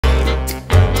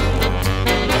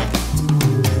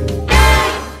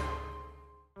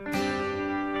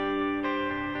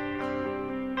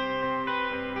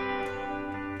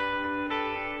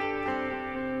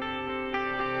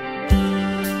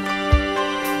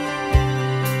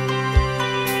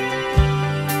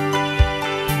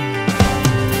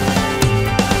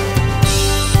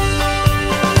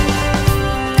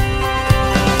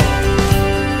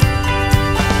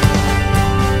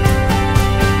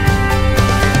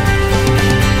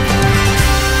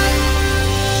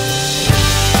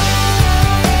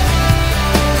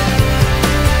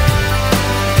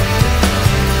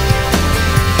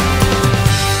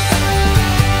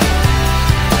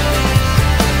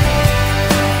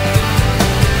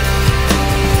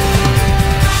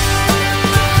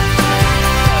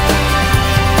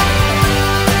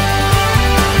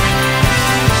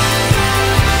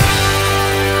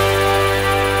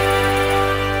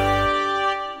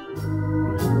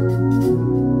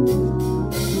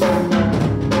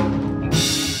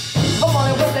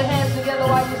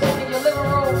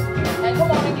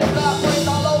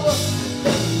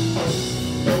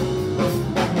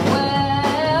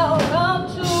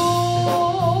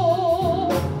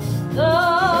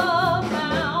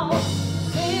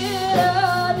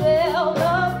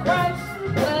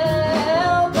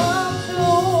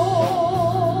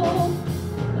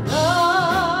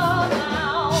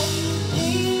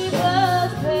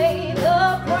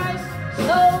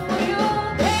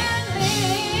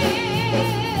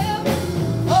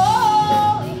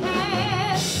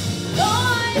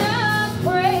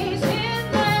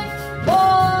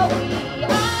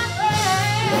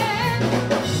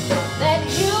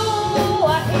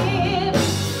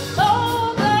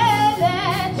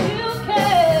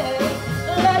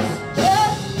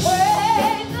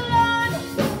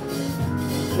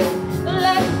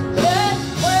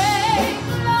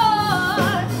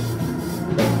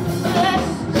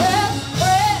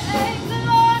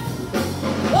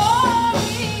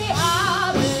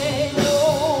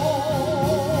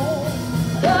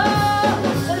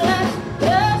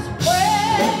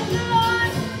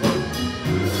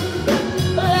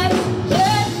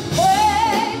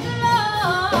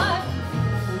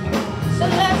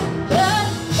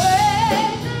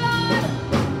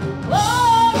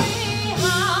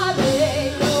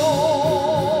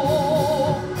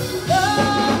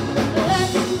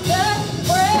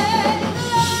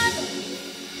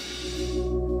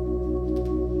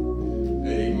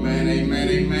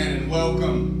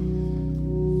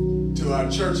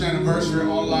church anniversary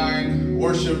online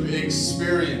worship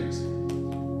experience.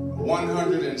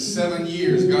 107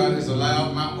 years God has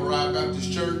allowed Mount Moriah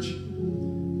Baptist Church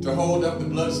to hold up the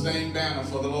bloodstained banner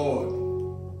for the Lord.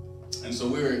 And so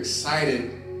we're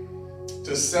excited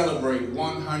to celebrate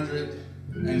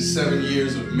 107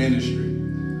 years of ministry.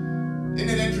 Isn't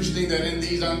it interesting that in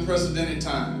these unprecedented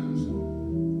times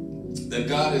that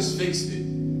God has fixed it,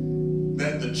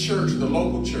 that the church, the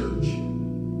local church,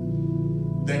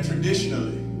 that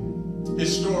traditionally,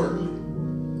 historically,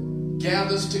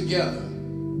 gathers together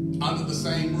under the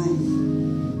same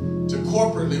roof to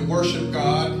corporately worship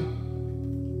God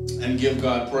and give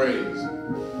God praise.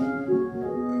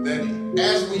 That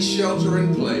as we shelter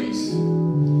in place,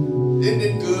 isn't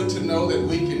it good to know that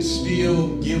we can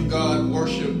still give God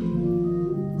worship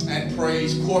and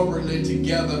praise corporately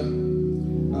together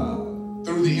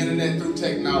through the internet, through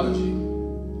technology?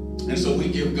 And so we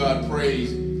give God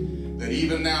praise that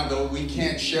even now, though we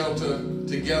can't shelter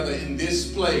together in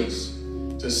this place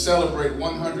to celebrate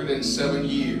 107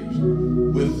 years,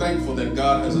 we're thankful that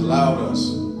God has allowed us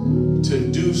to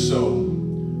do so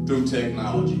through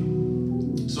technology.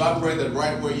 So I pray that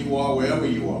right where you are, wherever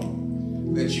you are,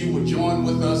 that you would join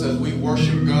with us as we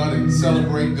worship God and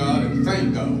celebrate God and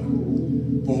thank God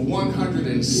for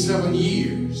 107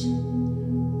 years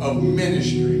of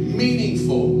ministry,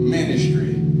 meaningful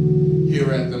ministry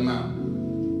here at the Mount.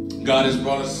 God has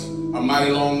brought us a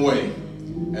mighty long way.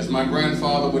 As my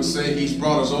grandfather would say, he's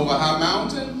brought us over high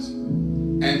mountains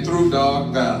and through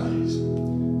dark valleys.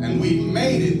 And we've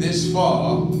made it this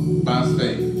far by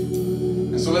faith.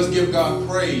 And so let's give God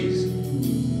praise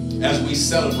as we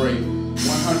celebrate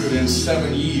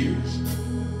 107 years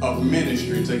of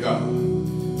ministry to God.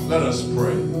 Let us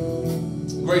pray.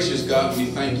 Gracious God,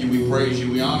 we thank you, we praise you,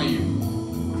 we honor you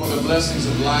for the blessings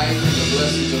of life and the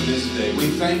blessings of this day. We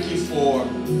thank you for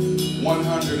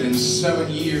 107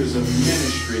 years of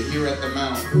ministry here at the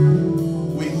Mount.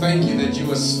 We thank you that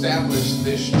you established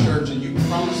this church and you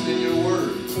promised in your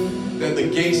word that the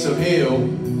gates of hell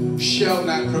shall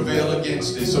not prevail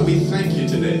against it. So we thank you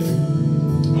today.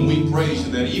 And we praise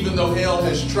you that even though hell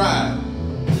has tried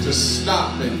to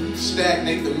stop and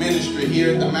stagnate the ministry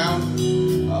here at the Mount,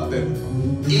 that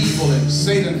evil and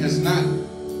Satan has not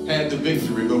had the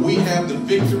victory, but we have the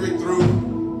victory through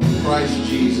Christ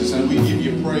Jesus, and we give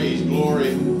you praise, glory,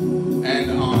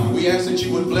 and honor. We ask that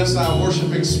you would bless our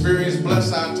worship experience,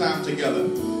 bless our time together.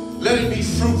 Let it be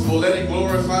fruitful, let it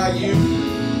glorify you,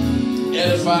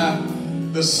 edify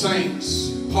the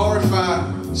saints,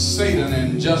 horrify Satan,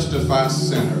 and justify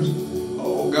sinners.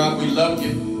 Oh God, we love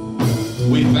you,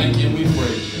 we thank you, and we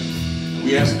praise you.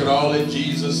 We ask it all in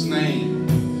Jesus' name.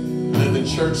 Let the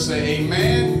church say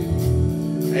amen,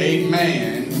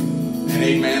 amen, and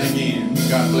amen again.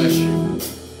 God bless you.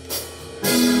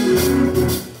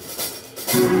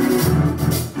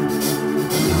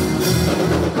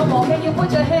 Come on, can you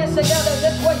put your hands together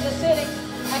just where you're sitting?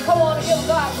 And come on and give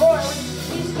God glory.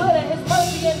 He's good and his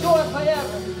mercy endures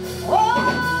forever.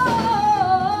 Oh!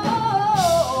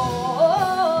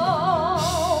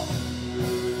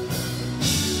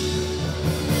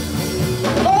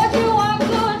 Lord, you are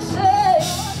good, say.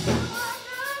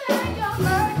 And your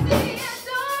mercy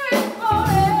endures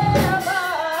forever.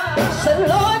 Say,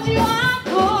 Lord, you are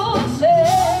good, say.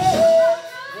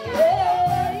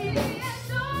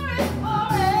 Endures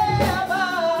forever.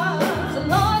 Say,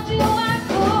 Lord, you are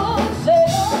good, say.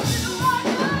 You are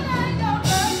good and your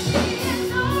mercy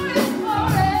endures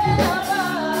forever.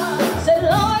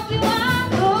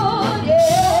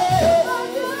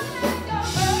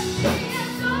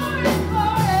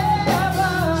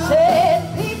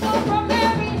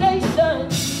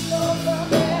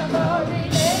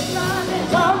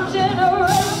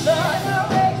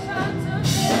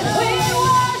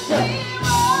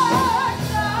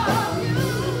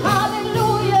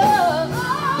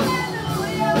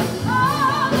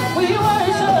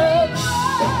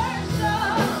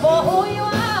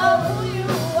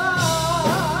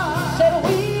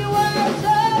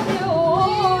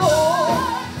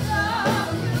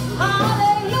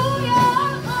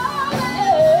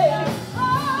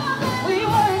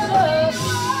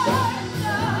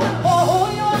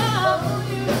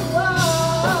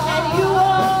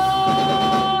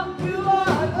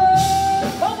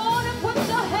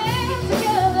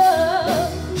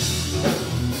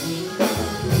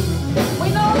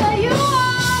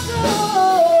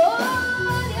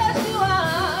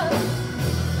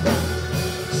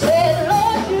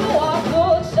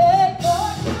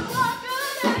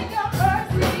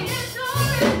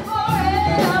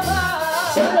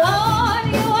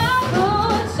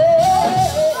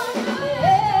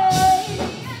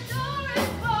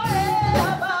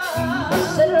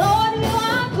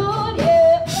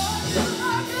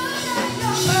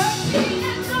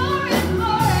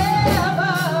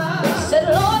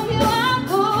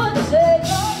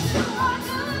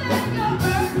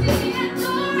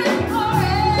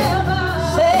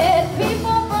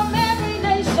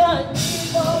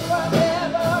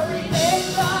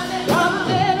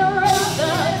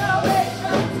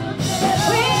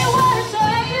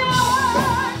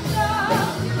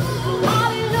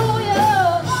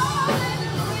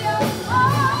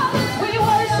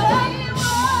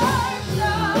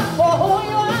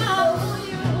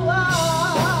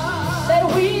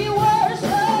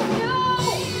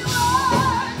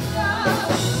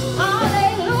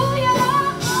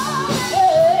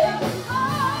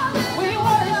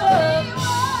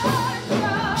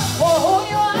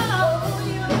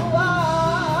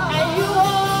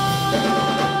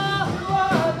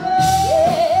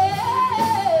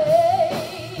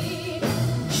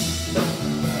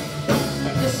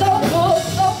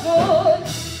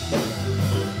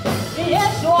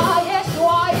 yes, you are, yes, you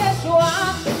are, yes, you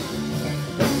are.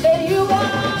 That you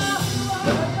are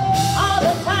all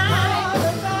the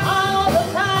time, all the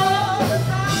time.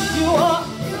 You are,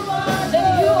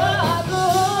 that you are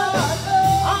good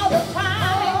all the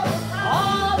time,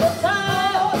 all the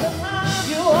time.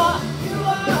 You are,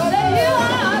 that you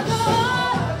are good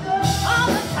all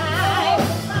the time,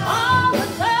 all the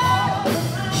time.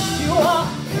 You are,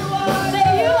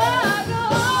 that you are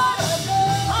good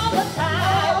all the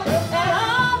time, and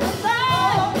all the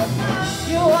time.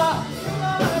 You are.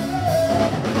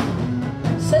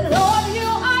 Said, Lord, you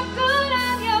are good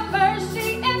and your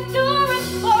mercy endureth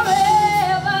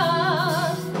forever.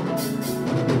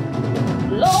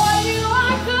 Lord, you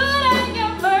are good and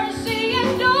your mercy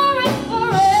endureth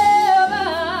forever.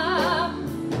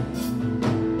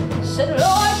 Said,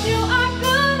 Lord, you are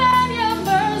good and your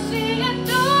mercy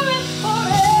endureth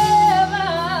forever.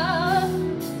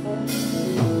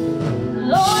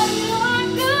 Lord, you are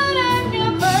good and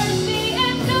your mercy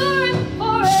endureth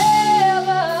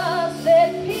forever.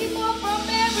 Said, people from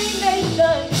every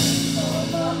nation,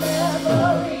 from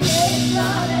every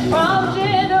nation, from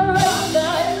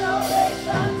generation,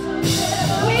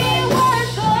 we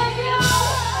worship you.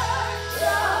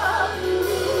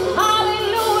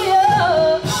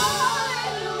 Hallelujah.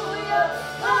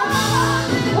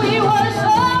 We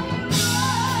worship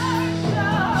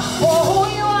for who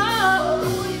you are,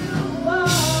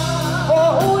 for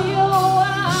who you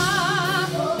are,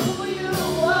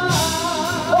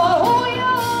 for who you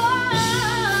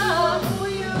are,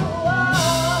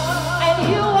 and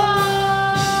you are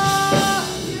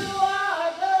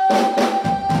good.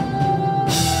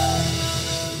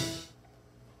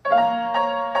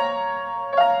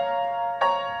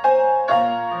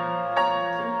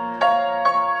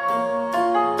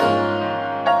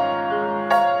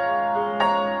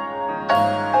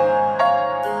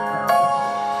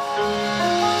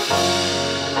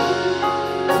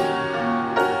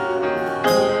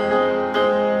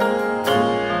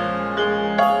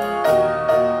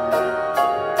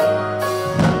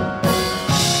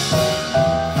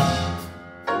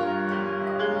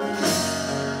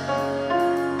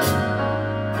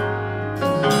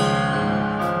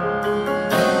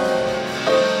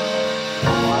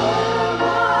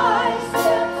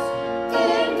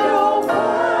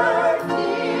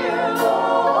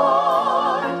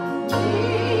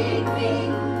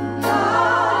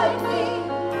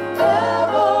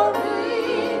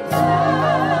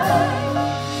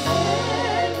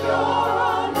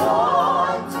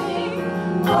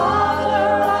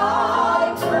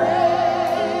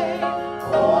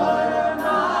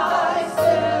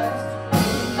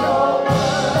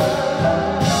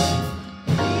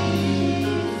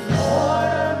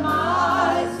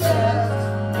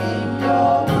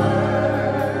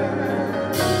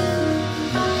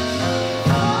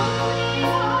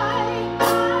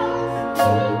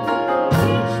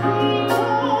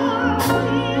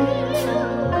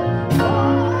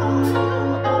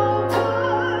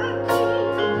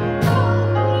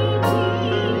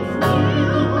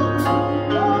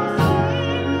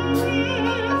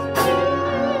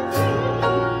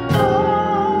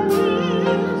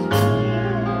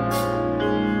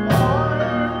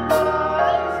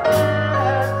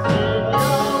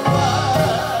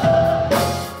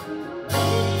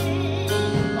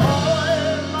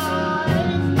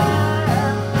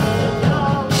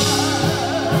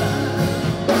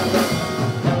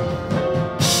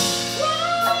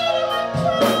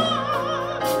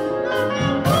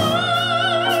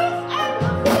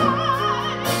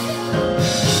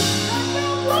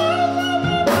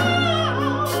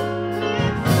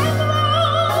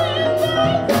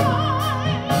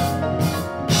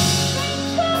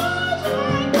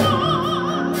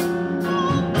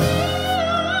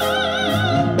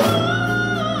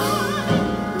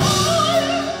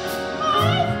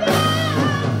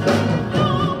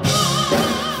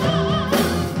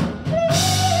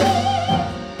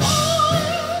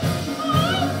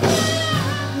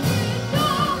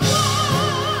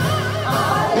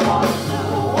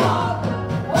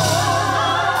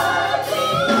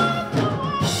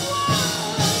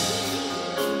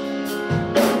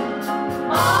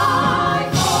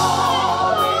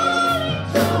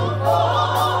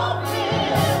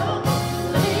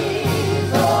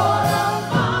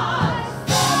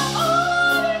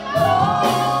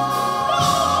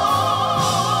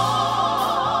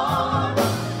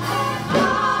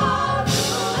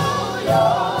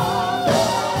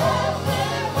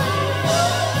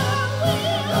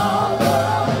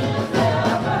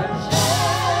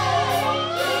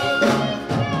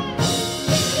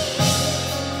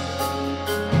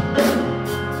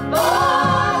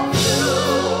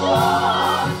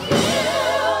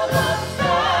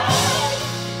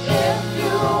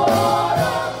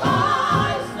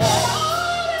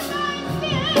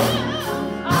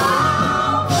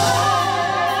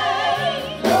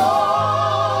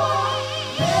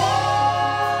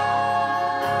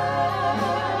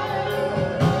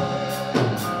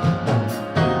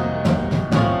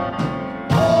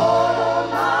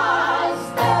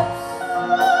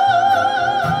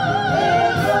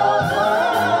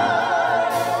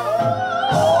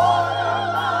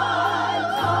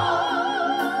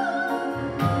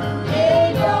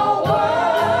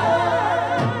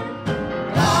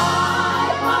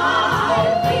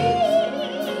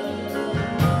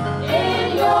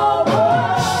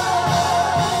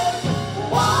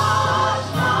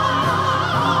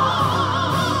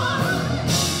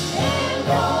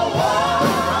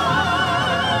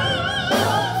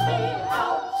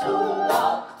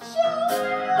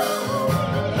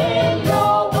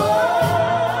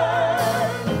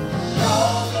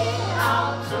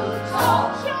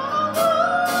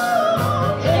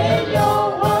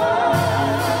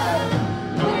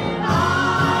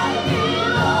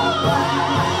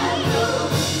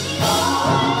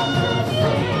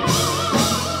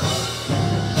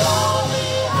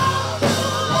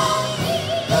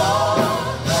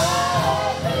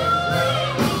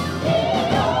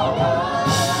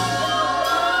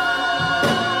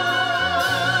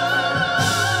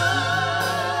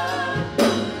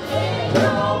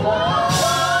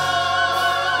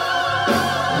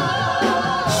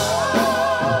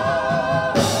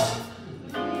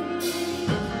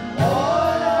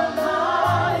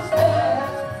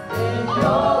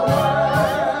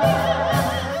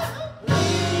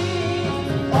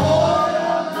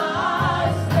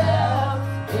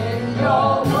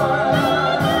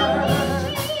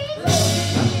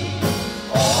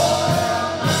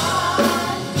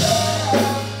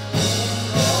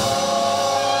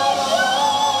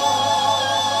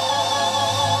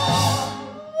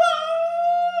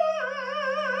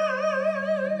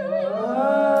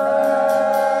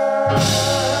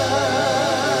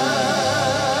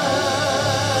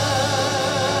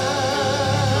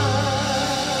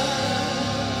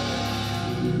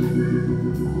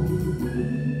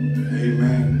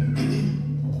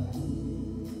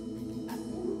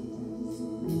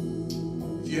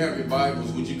 If you have your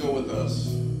Bibles, would you go with us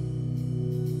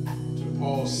to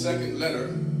Paul's second letter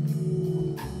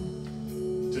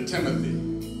to Timothy?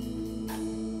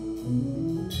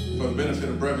 For the benefit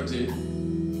of brevity, for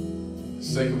the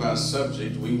sake of our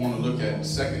subject, we want to look at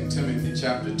 2 Timothy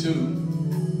chapter 2,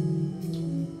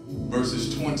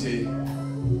 verses 20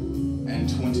 and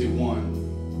 21.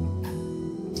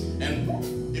 And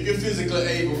if you're physically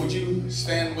able, would you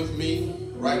stand with me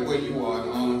right where you are in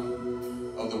honor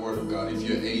of the Word of God, if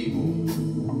you're able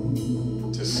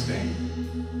to stand.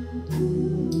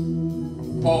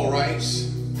 Paul writes,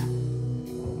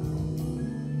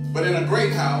 "But in a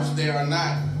great house there are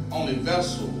not only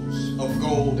vessels of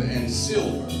gold and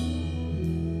silver,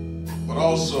 but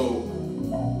also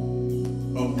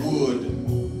of wood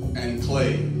and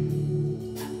clay,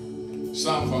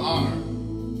 some for honor,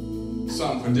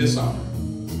 some for dishonor.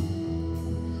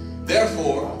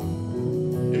 Therefore,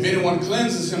 if anyone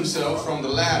cleanses himself from the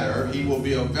latter, he will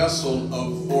be a vessel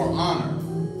for honor,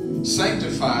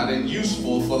 sanctified and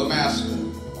useful for the master,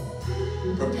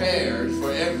 prepared for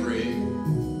every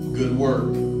good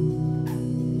work."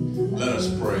 Let us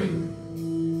pray.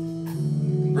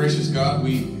 Gracious God,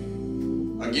 we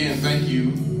again thank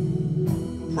you,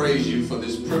 praise you for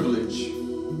this privilege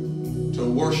to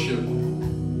worship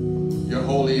your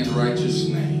holy and righteous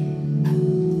name.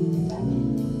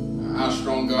 Our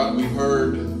strong God, we've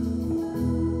heard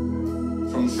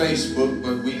from Facebook,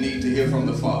 but we need to hear from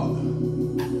the Father.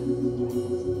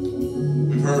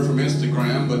 We've heard from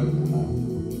Instagram, but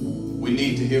we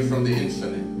need to hear from the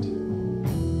infinite.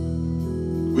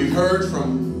 We've heard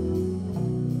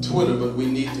from Twitter, but we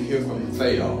need to hear from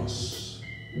Theos.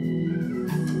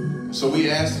 So we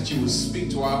ask that you would speak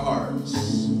to our hearts.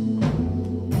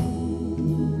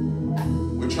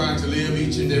 We're trying to live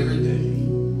each and every day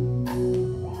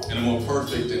in a more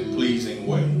perfect and pleasing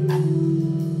way.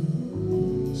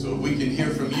 So if we can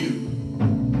hear from you,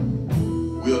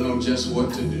 we'll know just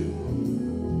what to do.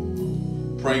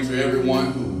 Praying for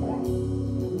everyone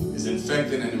who is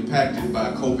infected and impacted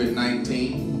by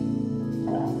COVID-19.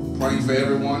 Praying for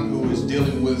everyone who is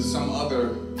dealing with some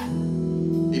other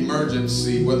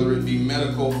emergency, whether it be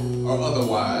medical or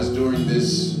otherwise, during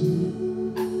this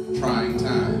trying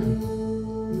time.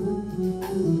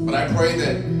 But I pray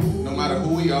that no matter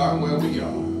who we are and where we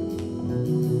are,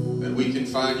 that we can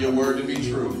find your word to be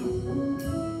true.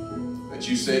 That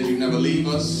you said you never leave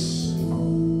us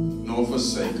nor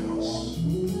forsake us.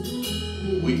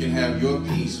 We can have your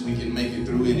peace. We can make it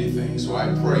through anything. So I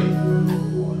pray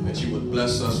that you would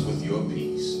bless us with your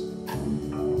peace.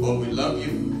 Lord, we love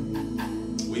you.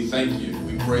 We thank you.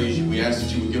 We praise you. We ask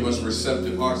that you would give us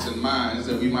receptive hearts and minds,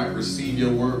 that we might receive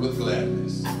your word with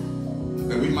gladness.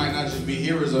 That we might not just be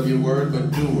hearers of your word,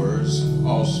 but doers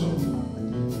also.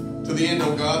 To the end,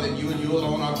 oh God, that you and you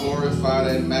alone are glorified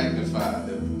and magnified.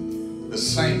 That the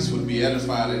saints would be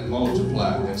edified and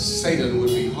multiplied. That Satan would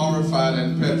be horrified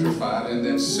and petrified. And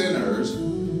that sinners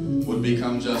would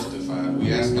become justified.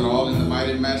 We ask it all in the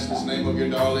mighty matchless name of your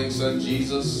darling Son,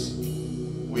 Jesus.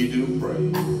 We do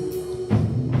pray.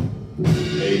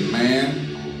 Amen.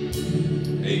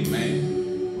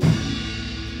 Amen.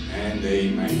 And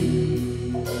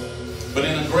amen. But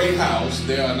in a great house,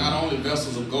 there are not only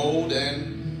vessels of gold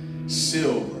and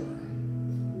silver,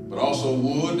 but also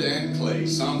wood and clay,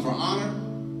 some for honor,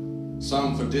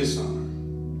 some for dishonor.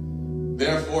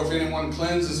 Therefore, if anyone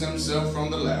cleanses himself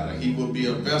from the latter, he will be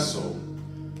a vessel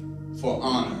for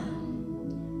honor,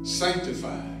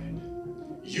 sanctified,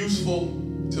 useful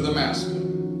to the master,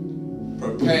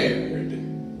 prepared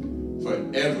for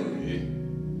every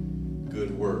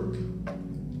good work.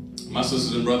 My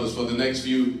sisters and brothers, for the next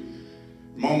few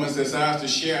moments that's ours to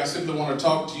share, I simply want to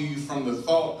talk to you from the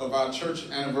thought of our church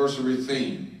anniversary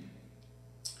theme,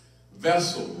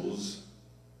 vessels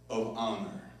of honor.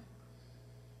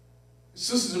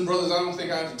 Sisters and brothers, I don't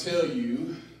think I have to tell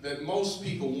you that most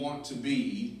people want to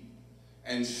be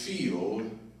and feel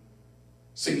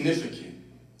significant,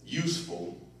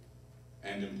 useful,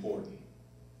 and important.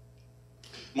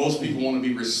 Most people want to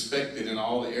be respected in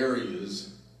all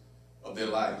areas of their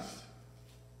life.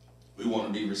 We want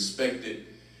to be respected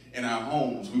in our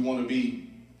homes. We want to be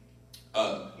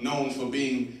known for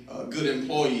being good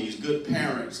employees, good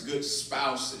parents, good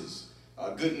spouses,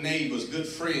 good neighbors, good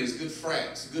friends, good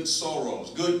frats, good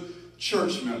sorors, good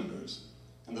church members.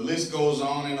 And the list goes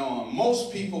on and on.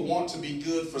 Most people want to be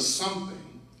good for something.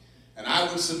 And I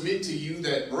would submit to you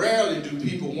that rarely do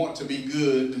people want to be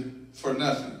good for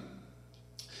nothing.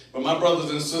 But my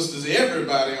brothers and sisters,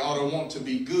 everybody ought to want to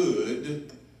be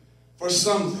good for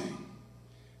something.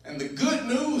 And the good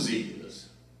news is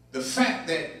the fact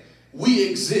that we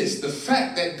exist, the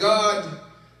fact that God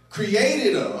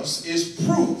created us is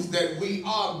proof that we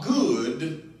are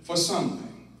good for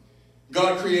something.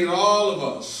 God created all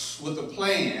of us with a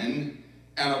plan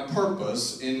and a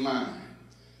purpose in mind.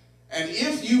 And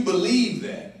if you believe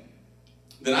that,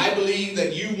 then I believe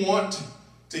that you want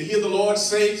to hear the Lord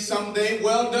say someday,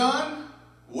 well done,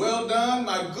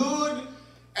 my good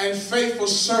and faithful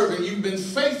servant. You've been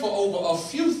faithful over a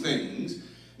few things.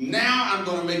 Now I'm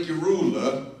going to make you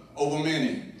ruler over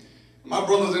many. My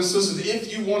brothers and sisters,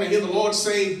 if you want to hear the Lord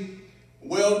say,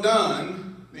 well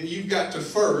done, then you've got to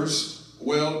first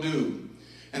well do.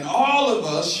 And all of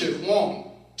us should want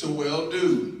to well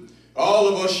do. All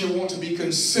of us should want to be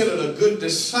considered a good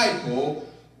disciple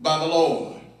by the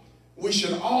Lord. We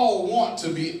should all want to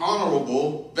be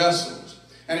honorable vessels.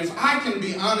 And if I can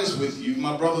be honest with you,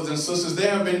 my brothers and sisters,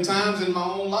 there have been times in my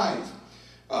own life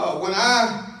when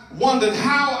I wondered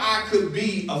how I could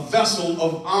be a vessel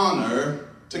of honor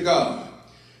to God.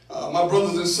 My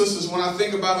brothers and sisters, when I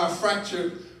think about how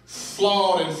fractured,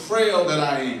 flawed, and frail that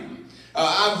I am,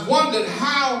 I've wondered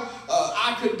how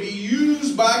I could be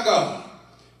used by God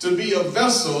to be a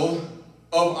vessel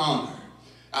of honor.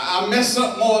 I mess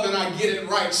up more than I get it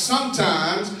right.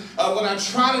 Sometimes when I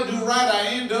try to do right, I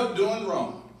end up doing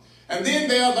wrong. And then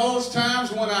there are those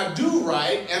times when I do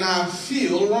right and I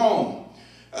feel wrong.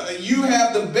 You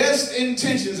have the best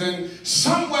intentions, and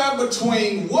somewhere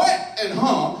between what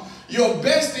and your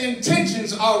best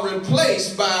intentions are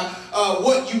replaced by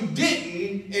what you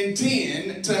didn't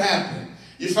intend to happen.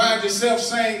 You find yourself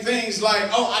saying things like,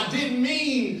 oh, I didn't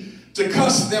mean to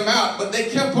cuss them out, but they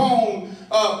kept on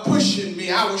pushing me.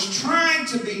 I was trying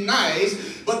to be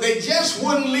nice, but they just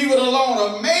wouldn't leave it alone.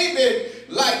 Or maybe,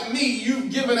 like me,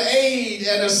 you've given aid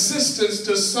and assistance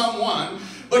to someone,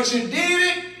 but you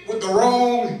did it with the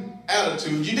wrong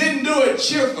attitude. You didn't do it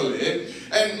cheerfully.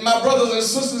 And my brothers and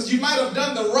sisters, you might have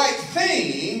done the right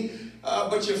thing,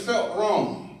 but you felt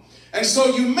wrong. And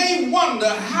so you may wonder,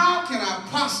 how can I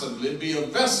possibly be a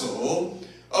vessel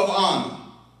of honor?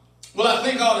 Well, I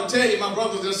think I ought to tell you, my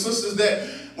brothers and sisters, that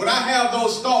when I have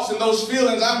those thoughts and those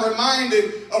feelings, I'm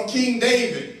reminded of King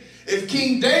David. If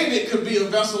King David could be a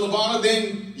vessel of honor,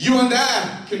 then you and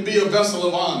I can be a vessel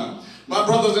of honor. My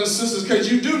brothers and sisters, because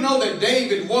you do know that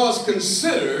David was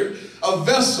considered a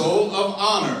vessel of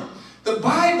honor. The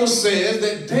Bible says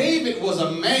that David was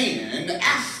a man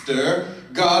after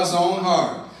God's own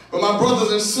heart. But my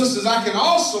brothers and sisters, I can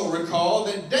also recall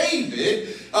that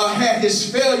David had his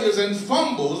failures and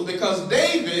fumbles, because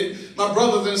David, my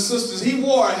brothers and sisters, he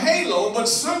wore a halo, but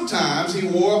sometimes he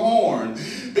wore a horn.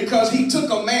 Because he took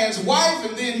a man's wife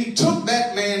and then he took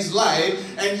that man's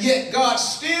life, and yet God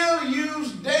still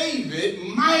used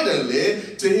David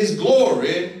mightily to his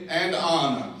glory and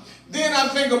honor. Then I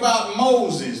think about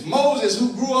Moses. Moses,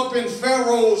 who grew up in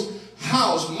Pharaoh's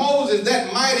house. Moses,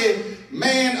 that mighty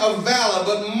man of valor.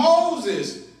 But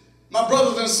Moses, my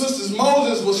brothers and sisters,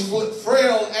 Moses was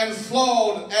frail and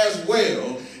flawed as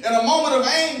well. In a moment of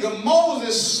anger,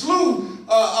 Moses slew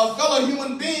a fellow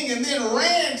human being and then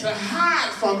ran to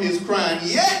hide from his crime.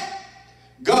 Yet,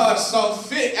 God saw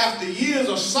fit, after years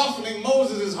of softening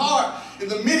Moses' heart in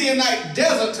the Midianite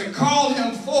desert, to call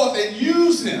him forth and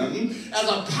use him as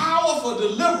a powerful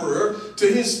deliverer to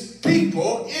his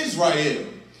people, Israel.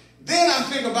 Then I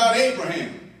think about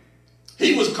Abraham.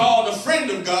 He was called a friend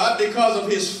of God because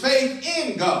of his faith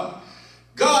in God.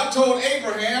 God told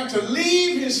Abraham to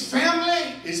leave his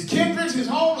family, his kindred, his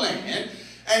homeland,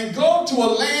 and go to a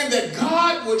land that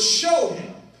God would show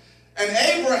him. And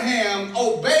Abraham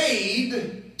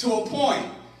obeyed to a point.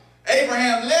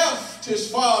 Abraham left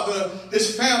his father,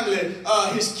 his family,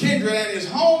 his kindred, and his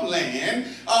homeland,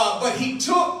 but he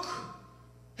took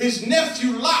his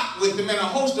nephew Lot with him and a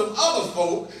host of other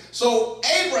folk. So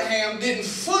Abraham didn't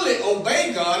fully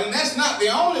obey God, and that's not the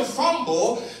only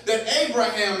fumble that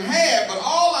Abraham had. But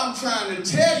all I'm trying to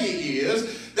tell you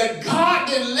is that that God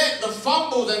didn't let the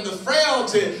fumbles and the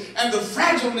frailty and the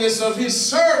fragileness of his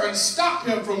servants stop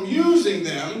him from using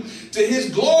them to his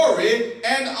glory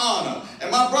and honor. And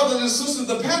my brothers and sisters,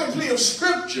 the panoply of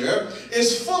Scripture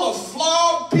is full of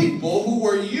flawed people who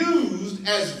were used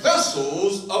as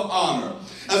vessels of honor.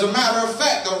 As a matter of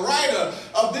fact, the writer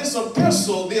of this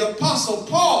epistle, the Apostle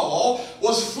Paul,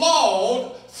 was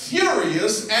flawed,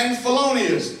 furious, and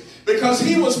felonious because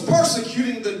he was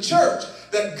persecuting the church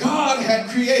that God had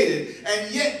created,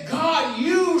 and yet God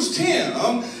used him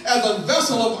as a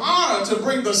vessel of honor to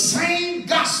bring the same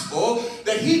gospel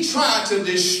that he tried to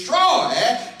destroy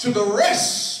to the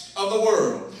rest of the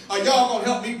world. Are y'all going to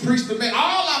help me preach the message?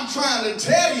 All I'm trying to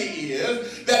tell you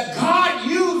is that God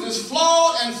uses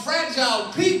flawed and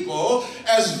fragile people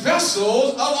as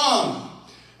vessels of honor.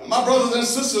 And my brothers and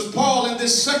sisters, Paul in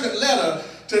this second letter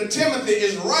to Timothy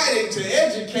is writing to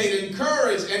educate,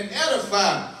 encourage, and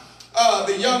edify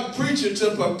the young preacher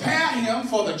to prepare him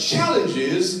for the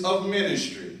challenges of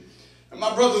ministry. And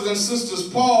my brothers and sisters,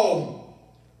 Paul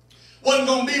wasn't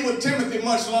going to be with Timothy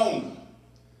much longer.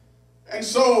 And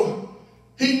so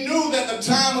he knew that the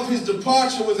time of his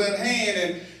departure was at hand,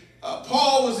 and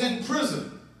Paul was in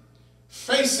prison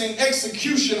facing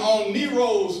execution on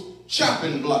Nero's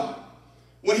chopping block.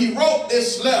 When he wrote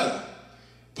this letter,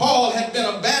 Paul had been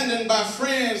abandoned by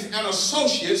friends and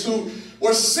associates who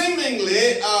were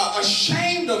seemingly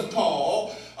ashamed of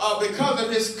Paul because of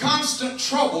his constant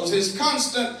troubles, his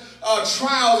constant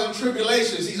trials and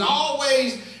tribulations. He's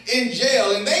always in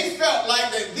jail, and they felt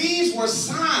like that these were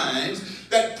signs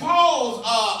that Paul's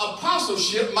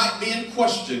apostleship might be in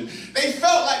question. They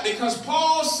felt like because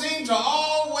Paul seemed to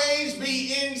always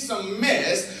be in some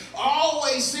mess,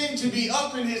 always seemed to be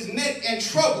up in his neck in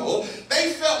trouble,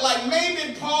 they felt like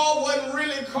maybe Paul wasn't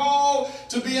really called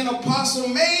to be an apostle.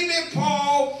 Maybe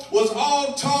Paul was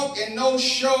all talk and no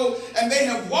show, and they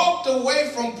have walked away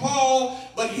from Paul.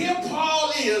 But here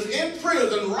Paul is in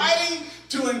prison writing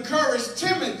to encourage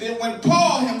Timothy when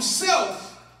Paul himself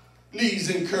needs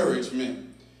encouragement.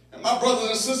 And my brothers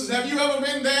and sisters, have you ever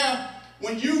been there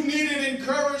when you needed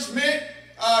encouragement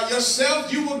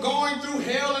yourself? You were going through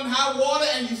hell and high water,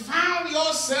 and you found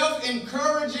yourself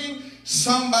encouraging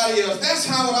somebody else. That's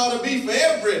how it ought to be for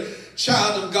every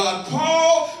child of God.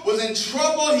 Paul was in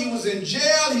trouble. He was in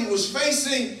jail. He was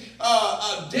facing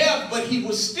death, but he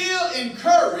was still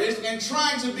encouraged and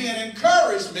trying to be an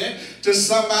encouragement to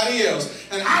somebody else.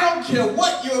 And I don't care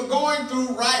what you're going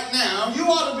through right now, you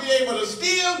ought to be able to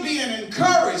still be an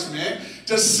encouragement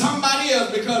to somebody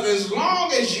else, because as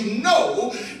long as you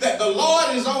know that the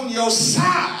Lord is on your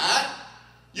side,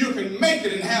 you can make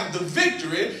it and have the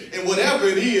victory in whatever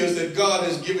it is that God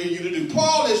has given you to do.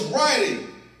 Paul is writing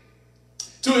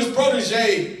to his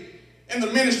protege in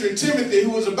the ministry, Timothy,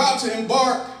 who was about to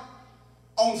embark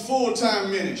on full-time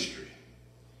ministry.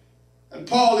 And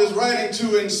Paul is writing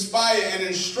to inspire and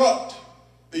instruct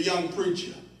the young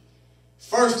preacher.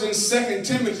 1st and 2nd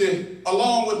Timothy,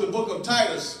 along with the book of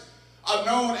Titus, are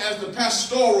known as the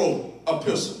pastoral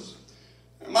epistles.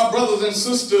 And my brothers and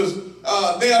sisters,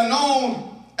 they are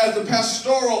known as the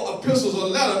pastoral epistles or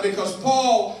letter because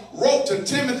Paul wrote to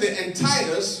Timothy and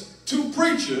Titus, two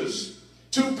preachers,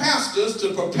 two pastors,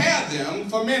 to prepare them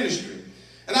for ministry.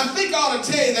 And I think I ought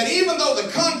to tell you that even though the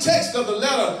context of the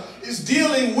letter is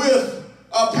dealing with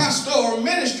pastoral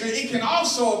ministry, it can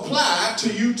also apply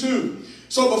to you too.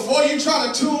 So before you try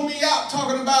to tune me out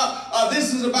talking about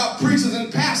this is about preachers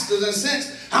and pastors, and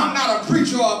since I'm not a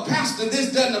preacher or a pastor,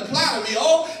 this doesn't apply to me.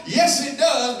 Oh, yes it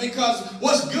does, because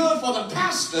what's good for the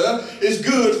pastor is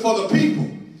good for the people.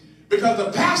 Because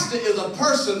the pastor is a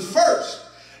person first.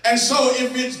 And so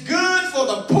if it's good for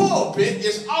the pulpit,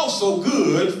 it's also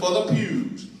good for the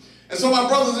pews. And so my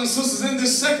brothers and sisters, in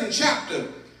this second chapter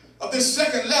of this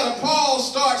second letter, Paul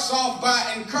starts off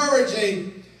by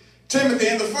encouraging Timothy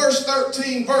in the first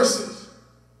 13 verses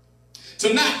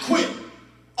to not quit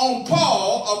on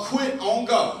Paul or quit on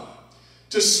God,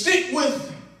 to stick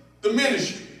with the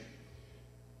ministry.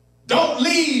 Don't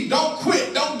leave, don't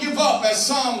quit, don't give up as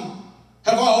some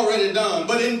have already done,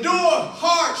 but endure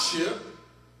hardship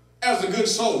as a good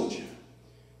soldier.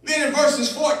 Then in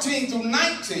verses 14 through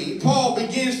 19, Paul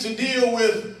begins to deal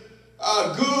with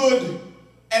good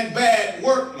and bad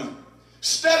workmen.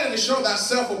 Study to show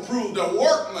thyself approved, a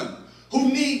workman who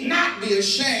need not be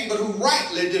ashamed, but who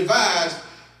rightly divides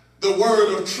the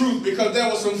word of truth. Because there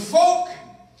were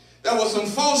some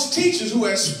false teachers who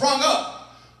had sprung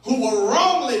up, who were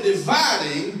wrongly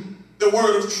dividing the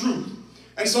word of truth.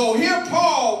 And so here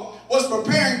Paul was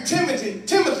preparing Timothy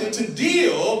to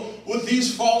deal with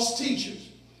these false teachers.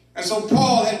 And so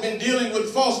Paul had been dealing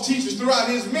with false teachers throughout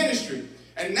his ministry.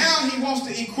 And now he wants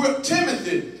to equip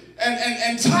Timothy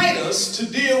and Titus to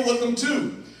deal with them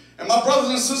too. And my brothers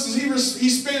and sisters, he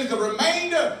spends the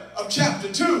remainder of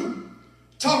chapter 2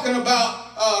 talking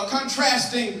about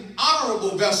contrasting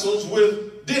honorable vessels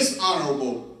with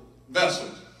dishonorable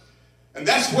vessels. And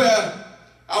that's where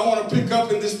I want to pick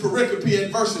up in this pericope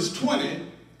at verses 20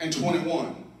 and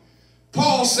 21.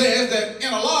 Paul says that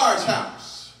in a large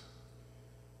house,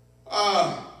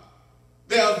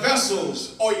 there are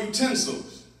vessels or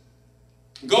utensils,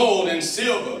 gold and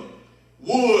silver,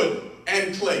 wood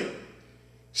and clay,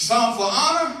 some for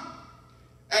honor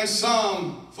and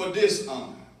some for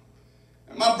dishonor.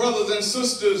 And my brothers and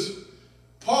sisters,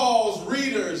 Paul's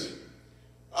readers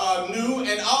knew,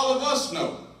 and all of us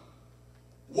know,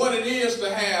 what it is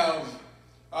to have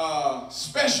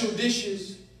special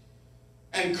dishes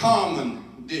and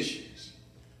common dishes.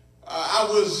 I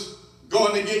was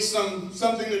going to get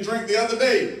something to drink the other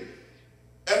day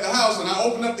at the house, and I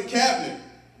opened up the cabinet,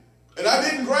 and I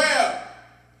didn't grab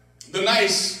the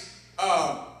nice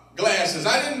glasses.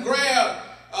 I didn't grab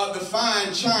the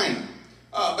fine china,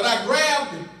 but I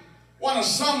grabbed one of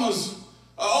Summer's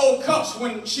old cups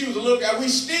when she was a little guy. We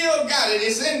still got it.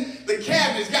 It's in the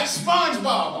cabinet. It's got SpongeBob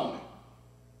on it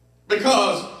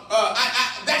because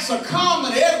that's a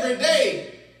common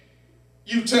everyday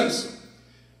utensil.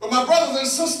 But my brothers and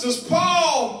sisters,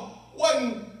 Paul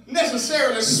wasn't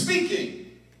necessarily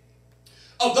speaking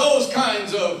of those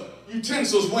kinds of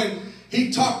utensils when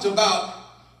he talked about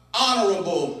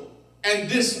honorable and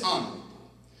dishonorable.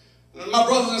 My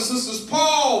brothers and sisters,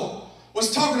 Paul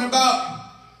was talking about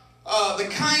the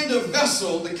kind of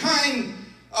vessel, the kind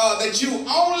that you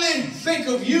only think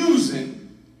of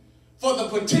using for the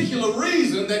particular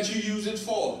reason that you use it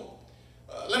for.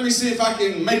 Let me see if I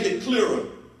can make it clearer.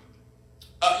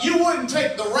 You wouldn't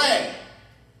take the rag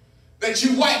that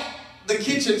you wipe the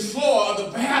kitchen floor or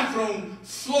the bathroom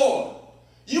floor.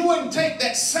 You wouldn't take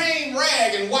that same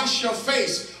rag and wash your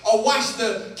face or wash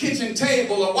the kitchen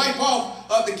table or wipe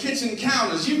off the kitchen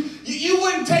counters. You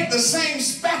wouldn't take the same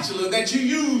spatula that you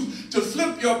use to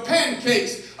flip your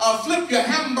pancakes, flip your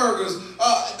hamburgers,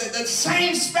 the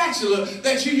same spatula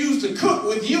that you use to cook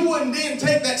with. You wouldn't then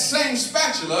take that same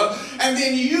spatula and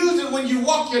then you use it when you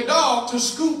walk your dog to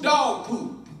scoop dog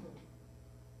poop.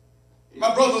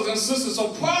 My brothers and sisters, so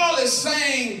Paul is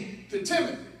saying to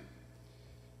Timothy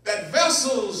that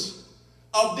vessels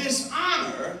of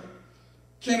dishonor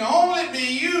can only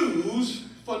be used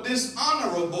for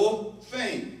dishonorable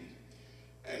things.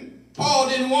 And Paul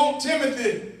didn't want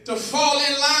Timothy to fall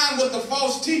in line with the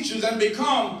false teachers and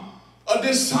become a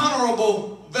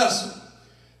dishonorable vessel.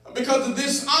 Because the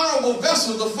dishonorable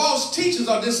vessels, the false teachers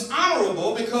are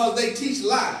dishonorable because they teach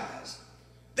lies.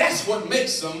 That's what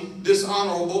makes them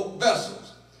dishonorable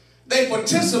vessels. They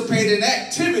participate in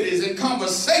activities and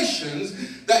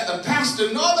conversations that the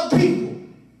pastor nor the people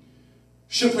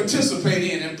should participate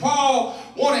in. And Paul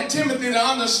wanted Timothy to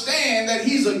understand that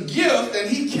he's a gift and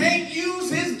he can't use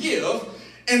his gift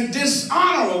in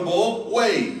dishonorable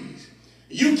ways.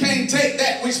 You can't take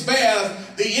that which bears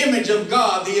the image of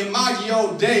God, the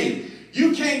imago Dei.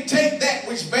 You can't take that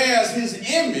which bears his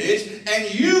image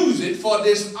and use it for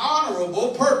dishonorable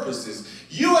purposes.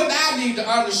 You and I need to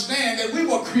understand that we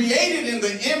were created in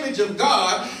the image of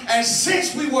God, and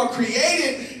since we were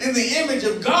created in the image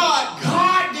of God,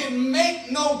 God didn't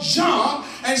make no junk,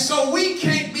 and so we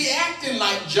can't be acting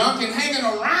like junk and hanging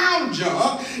around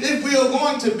junk if we are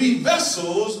going to be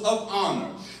vessels of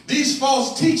honor. These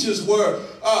false teachers were,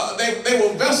 they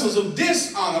were vessels of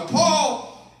dishonor. Paul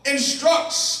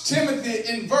instructs Timothy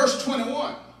in verse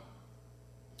 21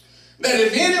 that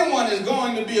if anyone is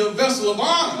going to be a vessel of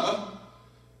honor,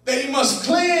 that he must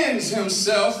cleanse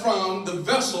himself from the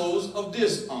vessels of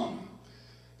dishonor,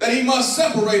 that he must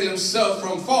separate himself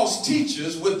from false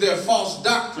teachers with their false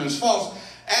doctrines, false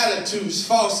attitudes,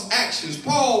 false actions.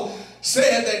 Paul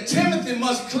said that Timothy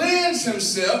must cleanse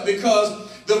himself because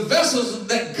the vessels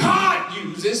that God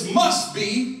uses must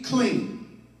be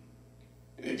clean.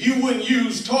 If you wouldn't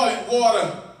use toilet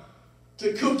water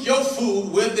to cook your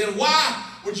food with, then why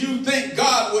would you think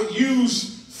God would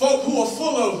use folk who are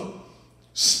full of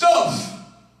stuff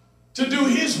to do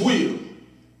his will?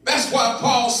 That's why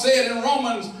Paul said in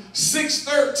Romans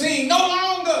 6:13, no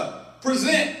longer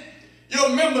present your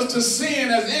members to sin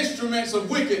as instruments of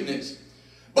wickedness,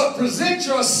 but present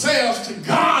yourselves to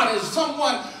God as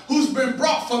someone who's been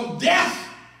brought from death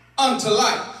unto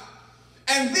life.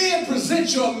 And then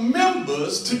present your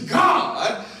members to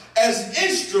God as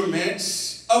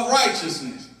instruments of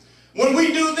righteousness. When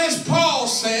we do this, Paul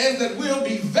says that we'll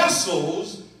be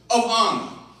vessels of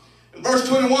honor. In verse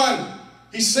 21,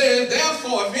 he said,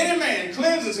 therefore, if any man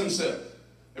cleanses himself,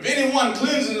 If anyone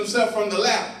cleanses himself from the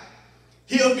latter,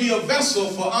 he'll be a vessel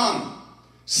for honor,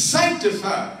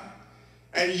 sanctified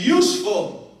and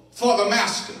useful for the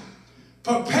master,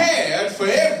 prepared for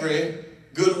every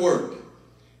good work.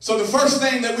 So the first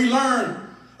thing that we learn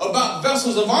about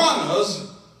vessels of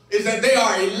honors is that they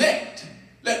are elect.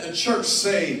 Let the church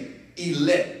say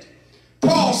elect.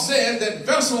 Paul says that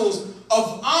vessels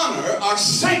of honor are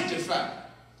sanctified.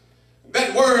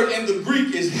 That word in the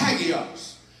Greek is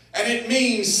hagios, and it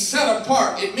means set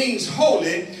apart. It means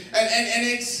holy, and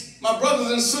it's, my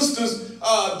brothers and sisters,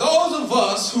 those of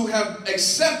us who have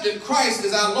accepted Christ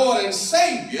as our Lord and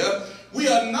Savior, we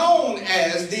are known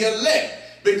as the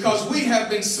elect because we have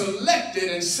been selected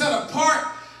and set apart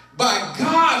by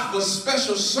God for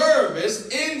special service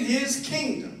in his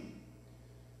kingdom.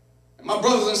 And my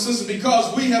brothers and sisters,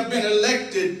 because we have been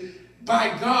elected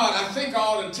by God, I think I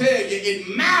ought to tell you,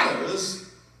 it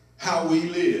matters how we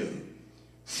live.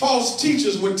 False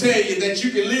teachers would tell you that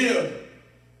you can live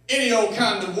any old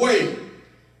kind of way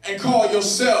and call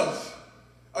yourself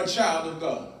a child of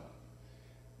God.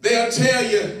 They'll tell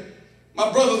you,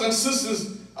 my brothers and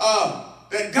sisters,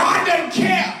 that God doesn't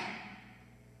care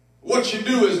what you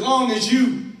do as long as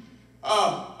you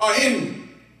are in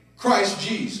Christ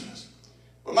Jesus.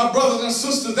 But my brothers and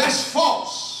sisters, that's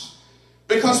false.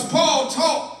 Because Paul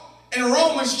taught in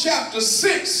Romans chapter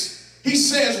 6, he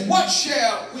says, what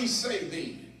shall we say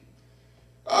then?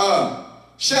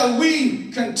 Shall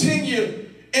we continue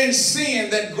in sin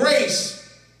that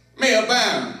grace may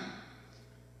abound?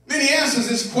 Then he answers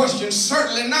this question,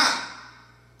 certainly not.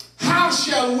 How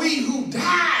shall we who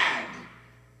died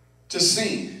to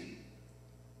sin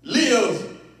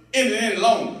live in it any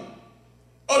longer?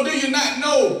 Or do you not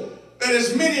know that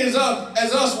as many as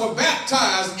us were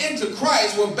baptized into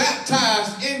Christ, were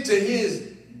baptized into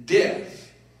his death?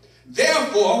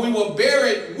 Therefore, we were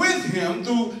buried with him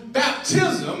through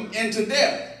baptism into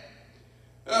death.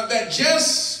 That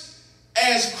just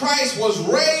as Christ was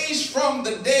raised from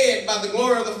the dead by the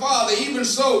glory of the Father, even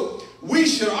so we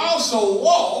should also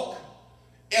walk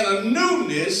in a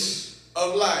newness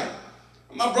of life.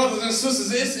 My brothers and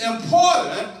sisters, it's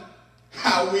important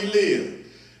how we live.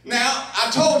 Now,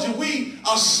 I told you we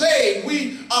are saved,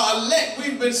 we are elect,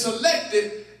 we've been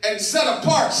selected and set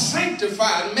apart,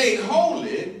 sanctified, made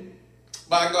holy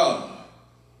by God.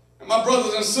 And my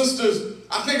brothers and sisters,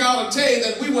 I think I ought to tell you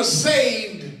that we were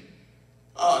saved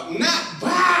not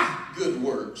by good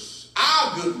works,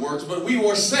 our good works, but we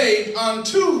were saved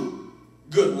unto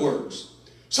good works.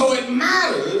 So it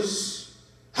matters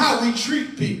how we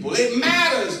treat people. It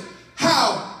matters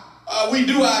how we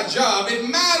do our job. It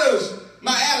matters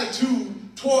my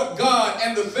attitude toward God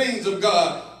and the things of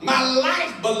God. My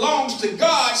life belongs to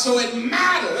God, so it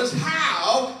matters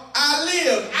how I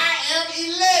live. I am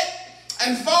elect.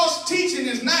 And false teaching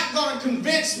is not going to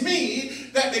convince me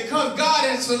that because God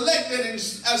has selected and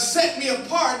set me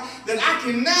apart, that I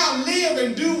can now live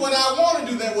and do what I want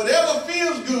to do, that whatever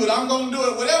feels good, I'm going to do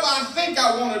it. Whatever I think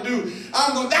I want to do,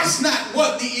 that's not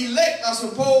what the elect are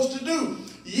supposed to do.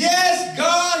 Yes,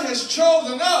 God has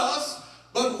chosen us,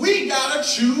 but we got to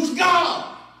choose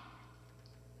God.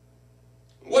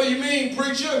 What do you mean,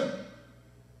 preacher?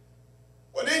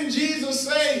 Well, didn't Jesus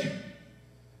say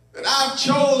that I've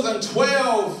chosen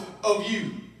 12 of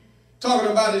you,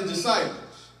 talking about his disciples?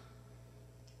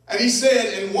 And he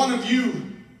said, and one of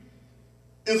you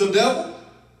is a devil.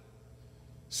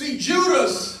 See,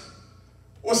 Judas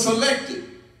was selected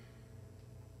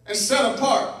and set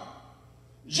apart.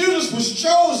 Judas was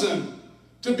chosen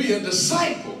to be a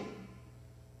disciple,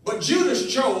 but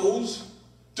Judas chose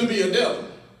to be a devil.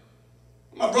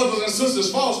 My brothers and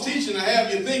sisters, false teaching will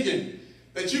have you thinking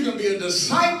that you can be a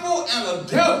disciple and a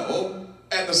devil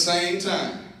at the same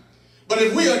time. But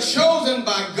if we are chosen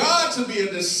by God to be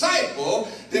a disciple,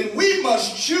 then we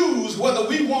must choose whether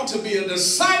we want to be a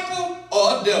disciple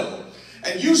or a devil.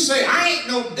 And you say, I ain't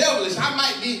no devilish.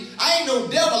 I ain't no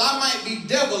devil. I might be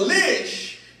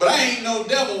devilish, but I ain't no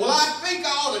devil. Well, I think I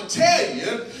ought to tell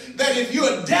you that if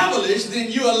you're devilish,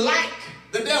 then you're like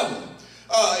the devil.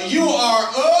 You are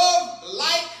of,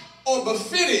 like, or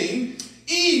befitting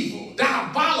evil,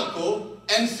 diabolical,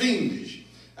 and fiendish.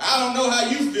 I don't know how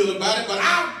you feel about it, but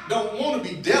I don't want to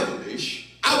be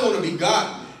devilish. I want to be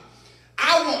godly.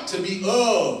 I want to be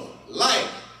of, like,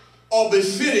 or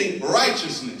befitting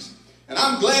righteousness. And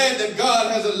I'm glad that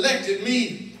God has elected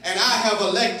me, and I have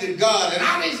elected God. And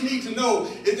I just need to know,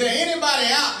 is there anybody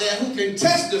out there who can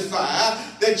testify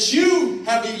that you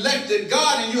have elected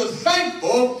God and you're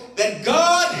thankful that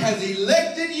God has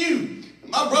elected you?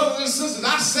 My brothers and sisters,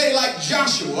 I say like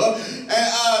Joshua,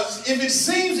 if it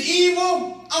seems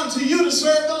evil unto you to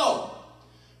serve the Lord,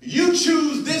 You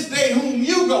choose this day whom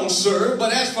you gonna serve,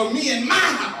 but as for me and my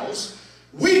house,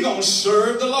 we gonna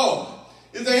serve the Lord.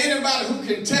 Is there anybody who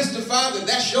can testify that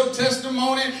that's your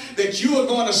testimony, that you are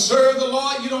going to serve the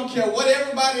Lord? You don't care what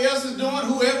everybody else is doing,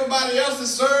 who everybody else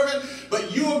is serving,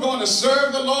 but you are going to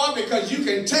serve the Lord because you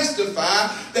can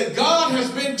testify that God has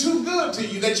been too good to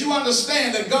you, that you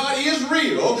understand that God is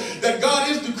real, that God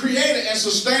is the creator and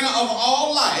sustainer of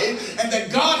all life, and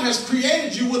that God has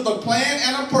created you with a plan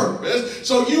and a purpose,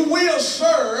 so you will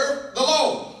serve the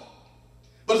Lord.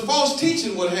 But false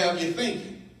teaching would have you thinking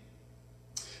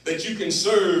that you can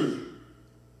serve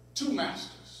two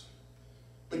masters.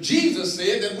 But Jesus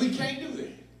said that we can't do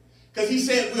that. Because he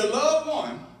said we'll love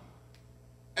one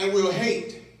and we'll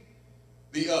hate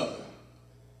the other.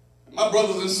 My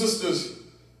brothers and sisters,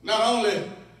 not only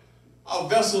are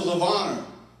vessels of honor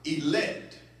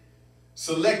elect,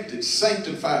 selected,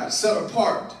 sanctified, set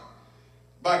apart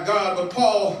by God, but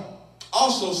Paul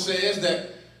also says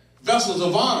that vessels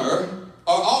of honor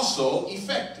are also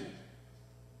effective.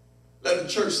 Let the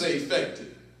church say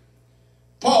effective.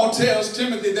 Paul tells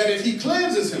Timothy that if he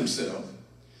cleanses himself,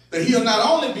 that he'll not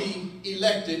only be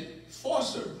elected for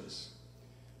service,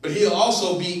 but he'll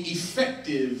also be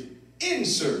effective in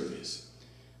service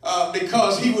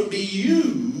because he would be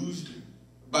used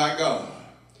by God.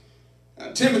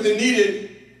 Timothy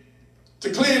needed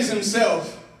to cleanse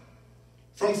himself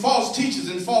from false teachers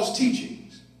and false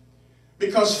teachings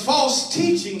because false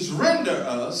teachings render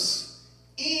us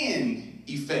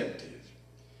ineffective.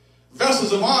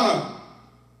 Vessels of honor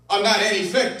are not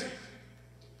ineffective.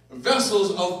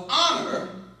 Vessels of honor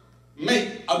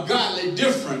make a godly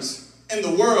difference in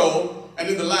the world and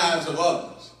in the lives of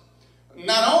others.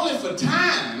 Not only for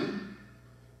time,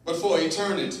 but for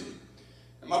eternity.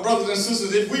 And my brothers and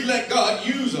sisters, if we let God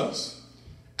use us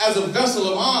as a vessel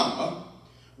of honor,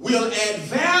 we'll add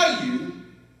value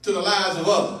to the lives of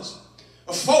others.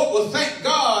 Folk will thank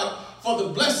God for the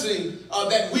blessing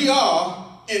that we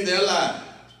are in their lives.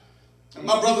 And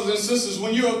my brothers and sisters,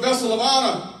 when you're a vessel of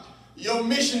honor, your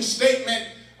mission statement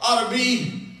ought to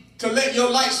be to let your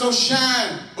light so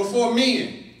shine before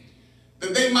men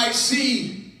that they might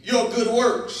see your good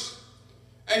works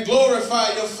and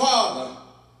glorify your Father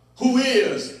who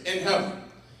is in heaven.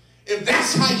 If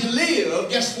that's how you live,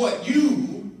 guess what?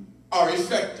 You are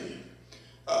effective.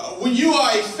 When you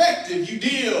are effective, you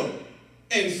deal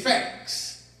in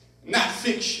facts, not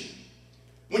fiction.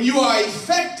 When you are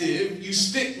effective, you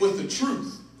stick with the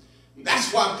truth.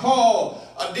 That's why Paul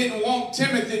didn't want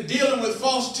Timothy dealing with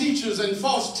false teachers and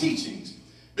false teachings,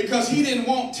 because he didn't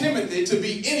want Timothy to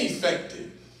be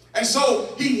ineffective. And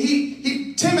so Timothy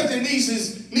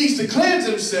needs to cleanse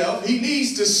himself. He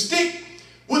needs to stick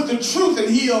with the truth and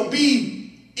he'll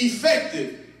be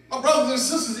effective. My brothers and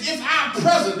sisters, if our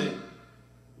president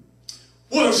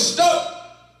would have stuck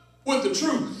with the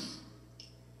truth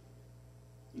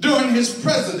during his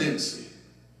presidency,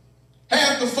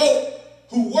 half the folk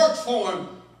who worked for him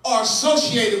or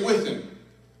associated with him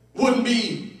wouldn't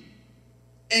be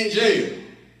in jail.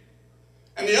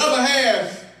 And the other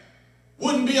half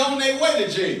wouldn't be on their way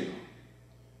to jail.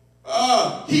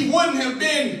 He wouldn't have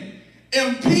been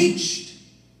impeached,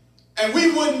 and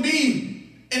we wouldn't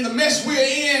be in the mess we're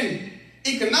in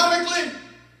economically.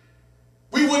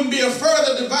 We wouldn't be a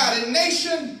further divided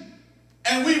nation,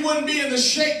 and we wouldn't be in the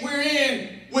shape we're in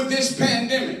with this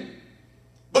pandemic.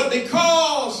 But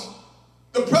because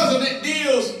the president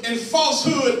deals in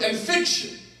falsehood and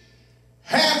fiction,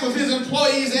 half of his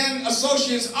employees and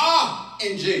associates are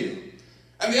in jail,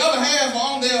 and the other half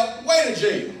are on their way to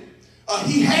jail.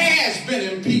 He has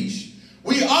been impeached.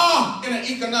 We are in an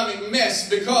economic mess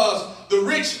because the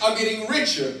rich are getting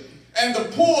richer and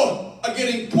the poor are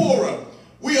getting poorer.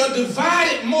 We are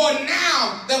divided more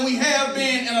now than we have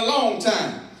been in a long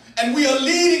time. And we are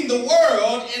leading the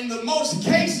world in the most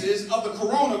cases of the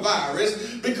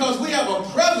coronavirus because we have a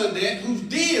president who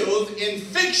deals in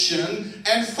fiction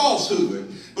and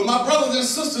falsehood. But my brothers and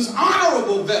sisters,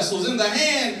 honorable vessels in the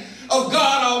hand of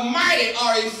God Almighty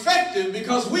are effective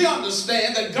because we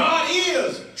understand that God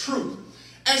is truth.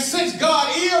 And since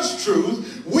God is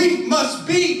truth, we must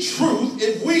be truth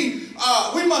if we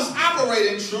must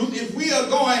operate in truth if we are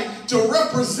going to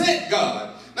represent God.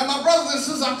 Now, my brothers and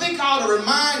sisters, I think I ought to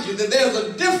remind you that there's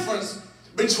a difference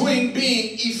between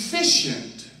being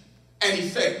efficient and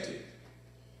effective.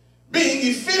 Being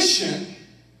efficient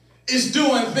is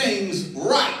doing things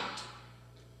right,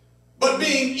 but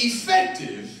being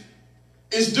effective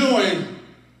is doing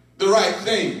the right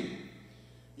thing.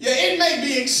 Yeah, it may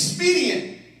be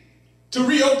expedient to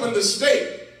reopen the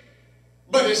state,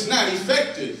 but it's not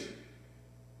effective,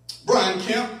 Brian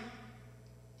Kemp,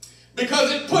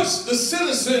 because it puts the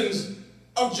citizens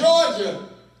of Georgia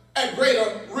at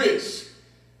greater risk,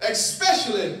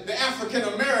 especially the African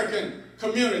American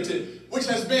community, which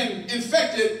has been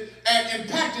infected and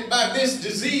impacted by this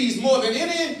disease more than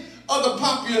any other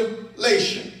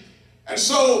population. And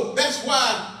so that's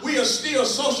why we are still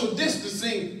social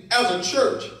distancing as a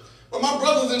church. But my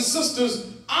brothers and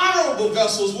sisters, honorable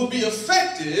vessels will be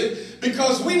effective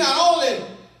because we not only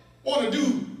want to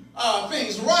do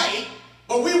things right,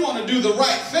 but we want to do the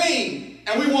right thing,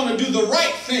 and we want to do the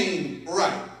right thing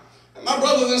right. And my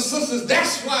brothers and sisters,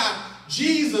 that's why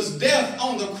Jesus' death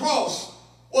on the cross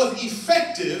was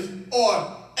effective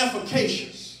or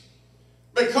efficacious,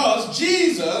 because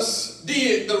Jesus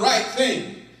did the right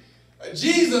thing.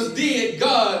 Jesus did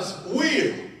God's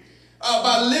will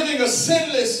by living a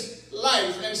sinless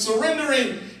life and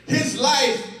surrendering his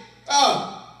life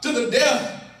to the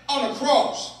death on the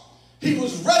cross. He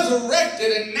was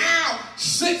resurrected and now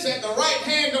sits at the right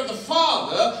hand of the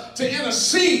Father to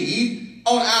intercede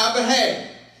on our behalf.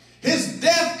 His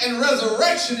death and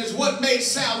resurrection is what made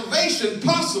salvation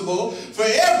possible for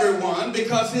everyone,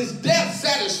 because his death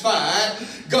satisfied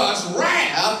God's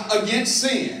wrath against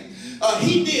sin.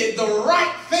 He did the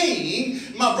right thing,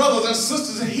 my brothers and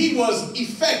sisters. He was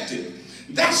effective.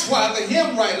 That's why the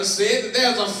hymn writer said that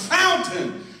there's a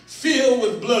fountain filled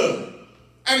with blood,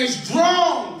 and it's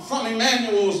drawn from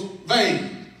Emmanuel's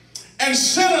vein. And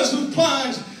sinners who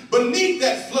plunge beneath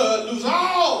that flood lose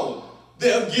all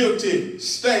their guilty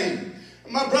stain.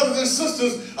 My brothers and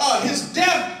sisters, his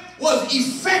death was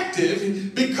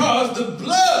effective because the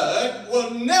blood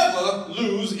will never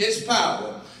lose its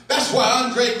power. That's why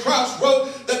Andre Crouch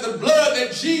wrote that the blood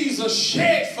that Jesus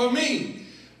shed for me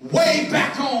way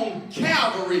back on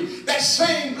Calvary, that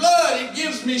same blood, it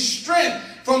gives me strength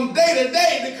from day to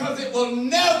day because it will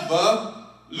never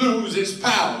lose its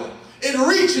power. It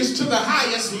reaches to the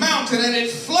highest mountain and it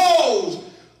flows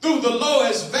through the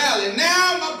lowest valley.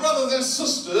 Now, my brothers and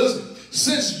sisters,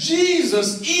 since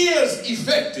Jesus is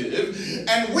effective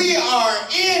and we are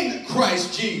in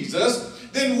Christ Jesus,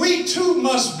 then we too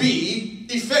must be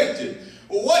effective.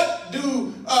 What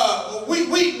do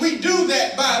we do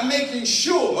that by making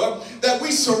sure that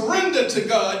we surrender to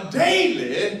God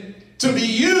daily to be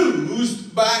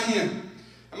used by him.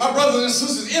 And my brothers and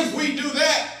sisters, if we do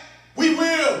that, we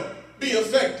will be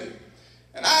effective.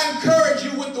 And I encourage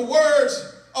you with the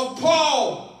words of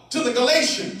Paul to the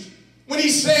Galatians when he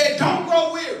said, don't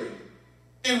grow weary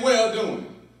in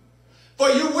well-doing, for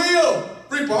you will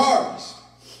reap a harvest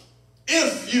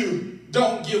if you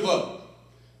don't give up.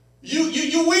 You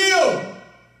will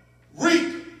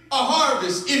reap a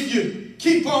harvest if you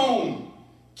keep on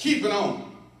keeping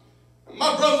on.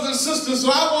 My brothers and sisters,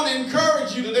 so I want to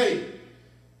encourage you today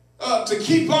to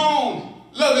keep on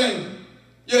loving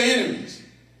your enemies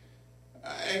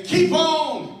and keep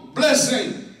on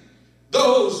blessing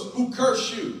those who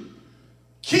curse you.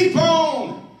 Keep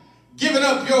on giving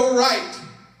up your right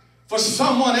for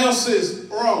someone else's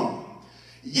wrong.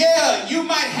 Yeah, you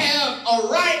might have a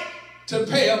right to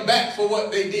pay them back for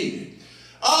what they did.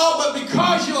 But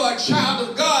because you're a child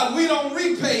of God, we don't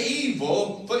repay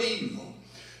evil for evil.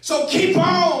 So keep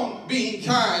on being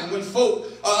kind when folk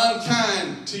are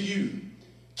unkind to you.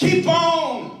 Keep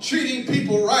on treating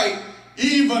people right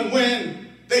even when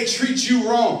they treat you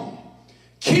wrong.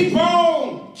 Keep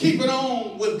on keeping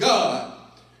on with God,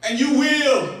 and you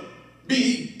will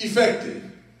be effective.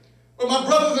 But my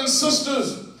brothers and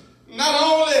sisters, not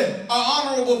only are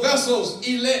honorable vessels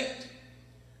elect,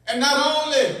 and not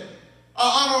only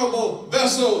are honorable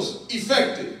vessels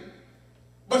effective,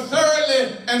 but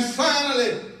thirdly and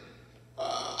finally,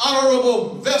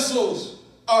 honorable vessels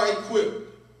are equipped.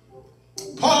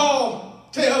 Paul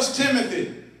tells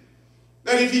Timothy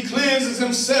that if he cleanses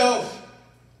himself,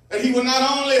 that he will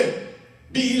not only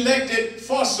be elected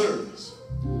for service,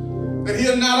 that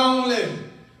he'll not only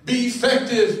be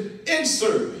effective in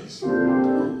service,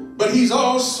 but he's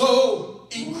also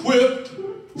equipped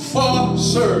for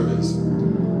service,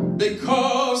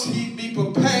 because he'd be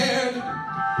prepared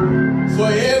for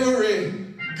every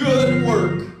good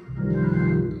work.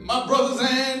 My brothers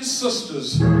and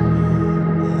sisters,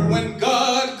 when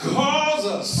God calls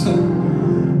us,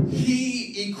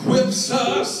 he equips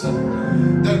us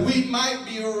that we might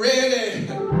be ready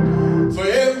for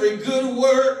every good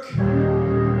work.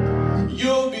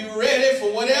 You'll be ready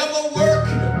for whatever work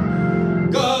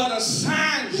God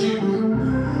assigns you.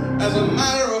 As a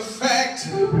matter of fact,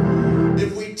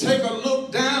 if we take a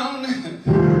look down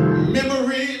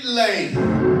memory lane,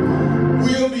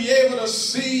 we'll be able to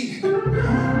see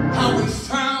how we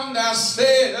found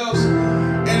ourselves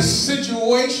in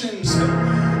situations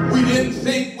we didn't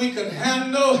think we could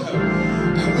handle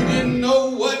and we didn't know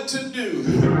what to do.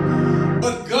 But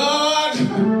But God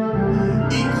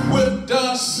equipped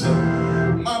us,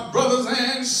 my brothers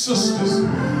and sisters,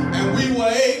 and we were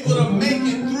able to make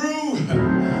it through.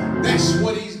 That's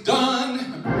what he's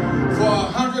done for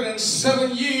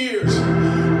 107 years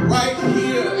right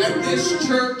here at this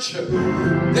church.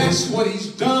 That's what he's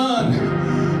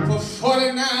done for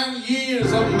 49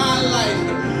 years of my life.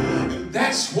 And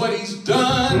that's what he's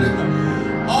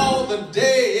done all the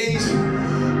days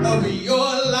of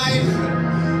your life.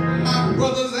 My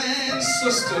brothers and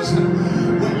sisters,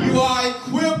 when you are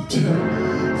equipped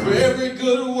for every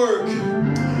good work,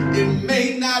 it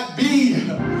may not be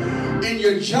in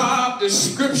your job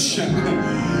description,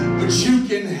 but you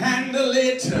can handle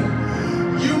it.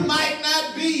 You might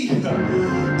not be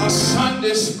a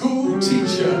Sunday school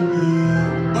teacher,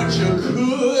 but you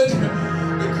could,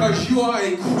 because you are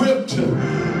equipped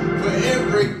for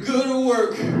every good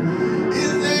work.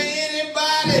 Is there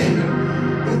anybody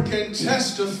who can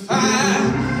testify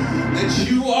that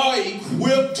you are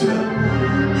equipped?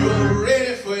 You're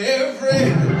ready for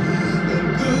every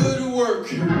good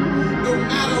work. No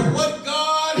matter what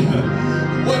God,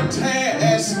 what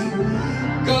task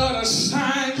God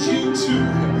assigns you to,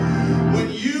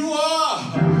 when you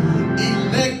are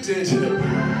elected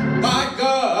by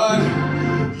God,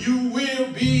 you will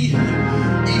be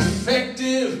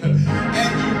effective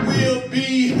and you will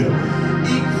be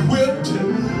equipped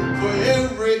for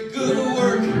every good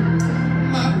work.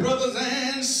 My brothers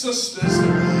and sisters,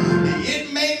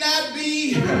 it may not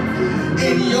be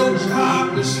in your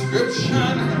job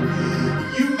description.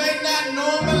 You may not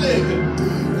normally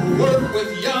work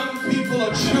with young people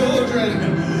or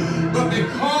children, but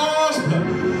because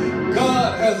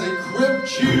God has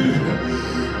equipped you,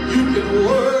 you can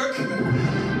work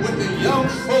with the young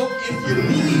folk if you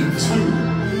need to.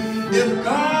 If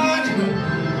God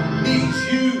needs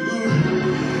you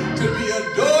to be a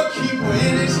doorkeeper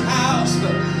in his house,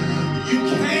 you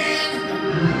can,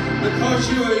 because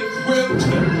you're equipped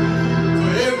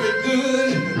for every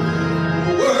good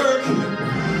work.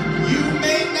 You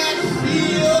may not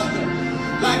feel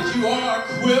like you are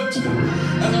equipped.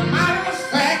 As a matter of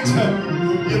fact,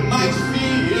 you might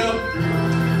feel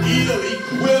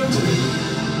ill-equipped,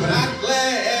 but I'm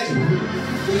glad to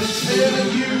tell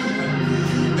you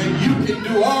that you can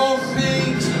do all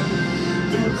things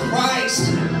through Christ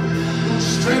who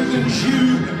strengthens you.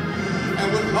 And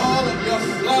with all of your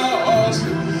flaws,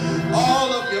 all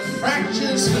of your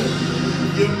fractures,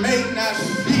 you may not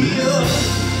feel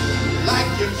like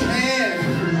you can.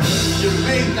 You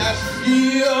may not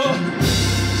feel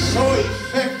so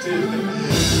effective.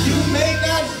 You may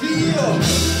not feel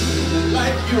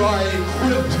like you are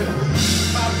equipped,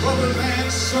 my brothers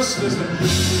and sisters.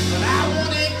 But I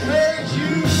want to encourage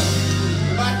you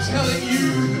by telling you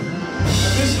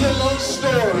this little old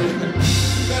story.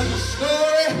 There's a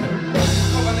story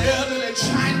of an elderly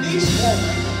Chinese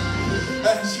woman.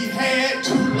 She had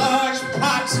two large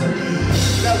pots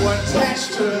that were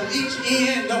attached to each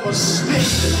end of a stick,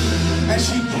 and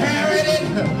she carried it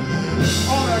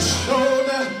on her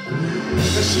shoulder.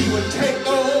 And she would take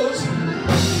those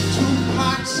two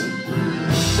pots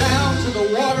down to the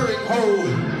watering hole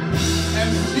and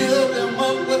fill them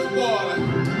up with water.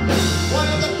 One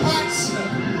of the pots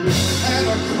had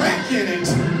a crack in it,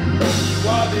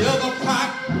 while the other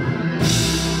pot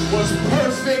was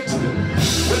perfect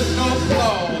with no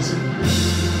flaws.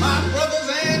 My brothers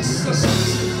and sisters,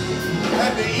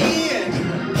 at the end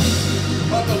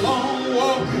of the long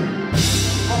walk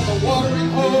from the watering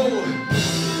hole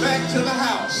back to the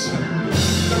house,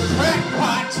 the crack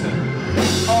pot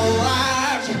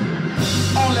arrived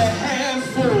only half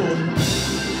full.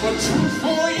 For 2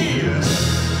 full years,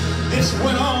 this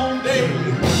went on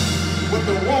daily, with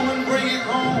the woman bringing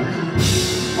home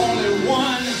only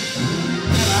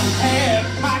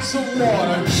 1.5 pots of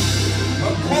water.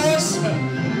 Of course, the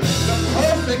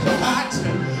perfect pot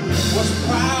was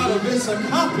proud of its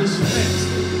accomplishments,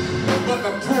 but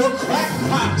the poor crack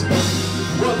pot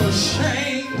was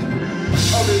ashamed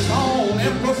of his own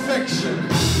imperfection.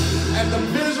 And the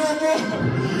miserable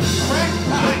crack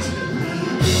pot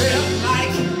felt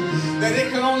like that it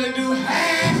could only do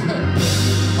half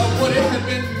of what it had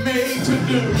been made to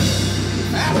do.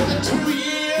 After 2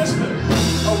 years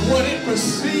of what it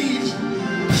perceived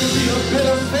to be a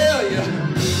bitter failure,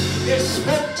 it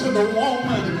spoke to the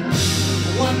woman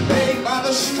one day by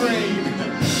the stream.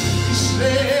 He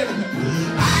said,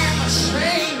 I am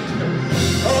ashamed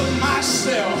of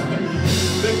myself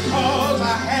because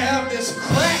I have this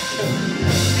crack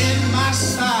in my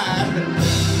side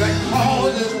that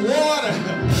causes water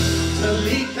to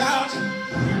leak out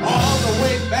all the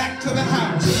way back to the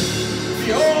house.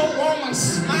 The old woman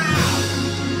smiled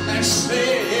and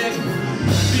said,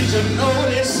 to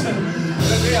notice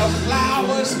that there are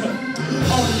flowers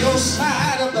on your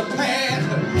side of the path,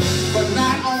 but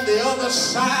not on the other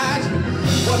side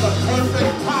where the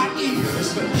perfect pot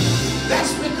is?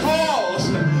 That's because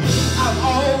I've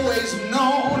always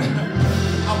known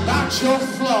about your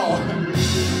flaw.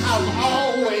 I've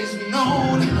always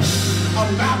known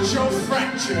about your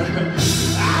fracture.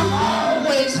 I've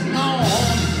always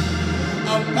known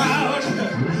about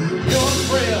your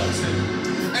prayers.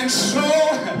 And so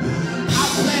I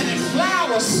planted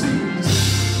flower seeds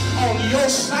on your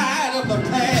side of the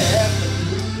path.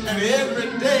 And every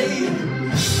day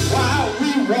while we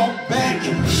walk back,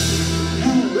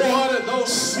 you water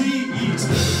those seeds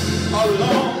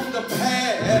along the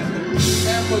path.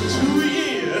 And for 2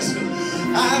 years,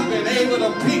 I've been able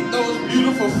to pick those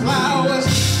beautiful flowers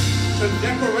to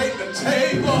decorate the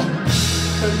table,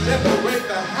 to decorate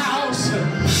the house.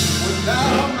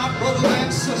 Without my brothers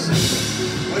and sisters,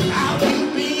 without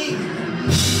you being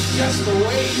just the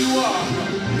way you are,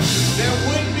 there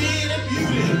wouldn't be any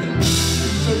beauty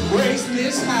to grace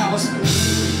this house.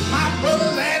 My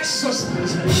brothers and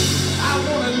sisters, I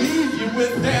want to leave you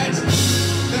with that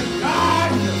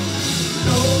God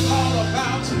knows all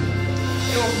about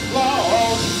your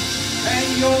flaws and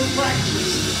your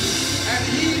fractures. And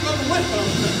even with them,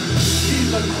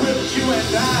 He's equipped you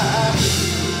and I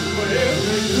for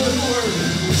every good work.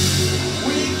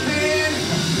 We can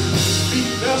be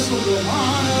vessels of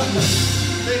honor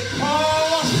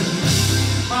because,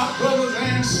 my brothers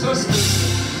and sisters,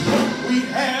 we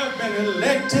have been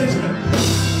elected,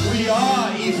 we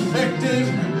are effective,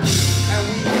 and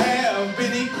we have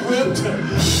been equipped.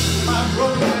 My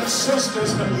brothers and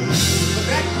sisters, but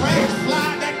that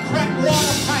cracked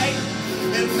water pipe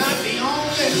is not the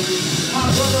only, my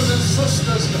brothers and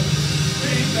sisters,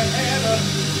 thing that had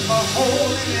a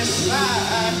hole in his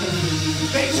side.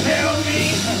 They tell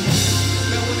me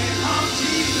that when they hung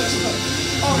Jesus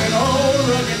on an old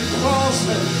rugged cross,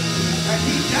 and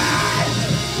He died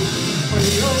for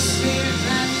your sins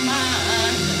and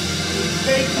mine,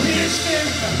 they pierced Him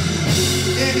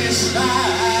in His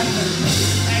side,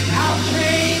 and out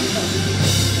came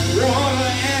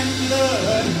water and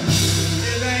blood.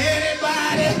 Is there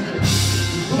anybody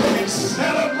who can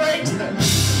celebrate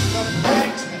the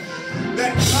fact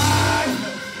that God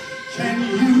can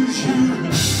use you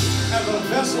as a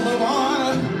vessel of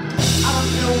honor? I don't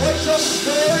care what your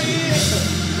story is.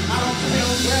 I don't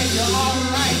care where you are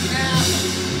right now.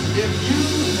 If you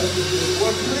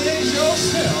will cleanse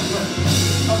yourself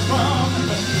from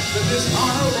the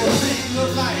dishonorable things of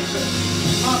life,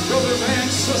 my brothers and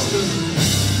sisters,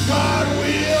 God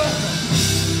will,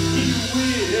 He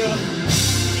will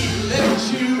elect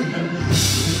you,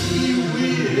 He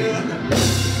will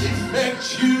effect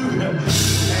you,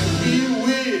 and He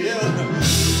will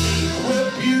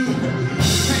equip you.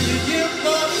 Can you give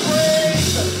God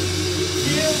praise?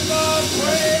 Give God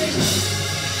praise.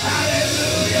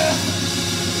 Hallelujah.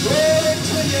 Glory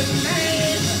to your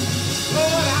name.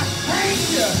 Lord, I thank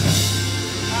you.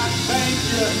 I thank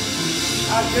you.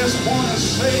 I just want to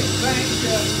say thank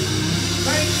you.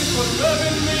 Thank you for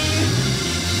loving me.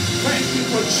 Thank you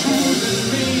for choosing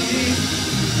me.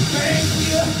 Thank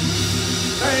you.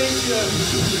 Thank you.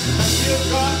 Give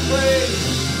God praise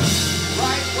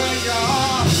right where you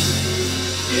are.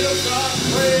 Give God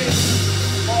praise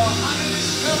for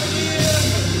 107 years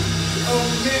of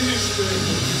ministry.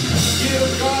 Give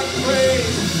God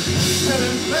praise. Tell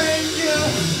Him thank you.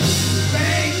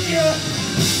 Thank you.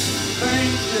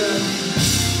 Thank you.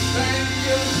 Thank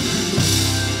you.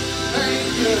 Thank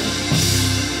you.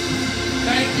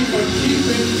 Thank you for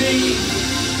keeping me.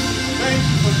 Thank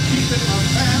you for keeping my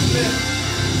family.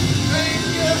 Thank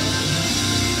you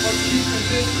for keeping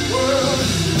this world.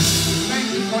 Thank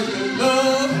you for your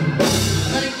love.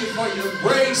 Thank you for your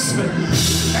grace.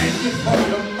 Thank you for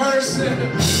your mercy.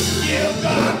 Give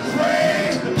God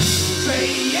praise. Say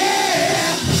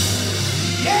yeah.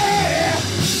 Yeah.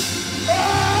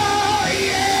 Oh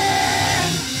yeah.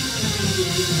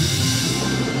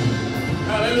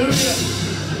 Hallelujah.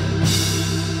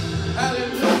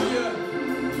 Hallelujah.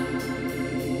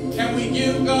 Can we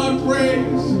give God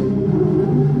praise?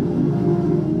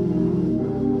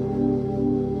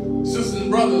 Sisters and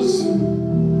brothers,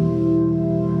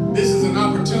 this is an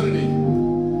opportunity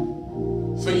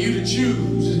for you to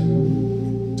choose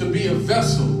to be a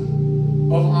vessel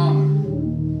of honor.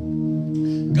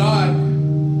 God,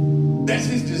 that's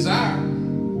His desire,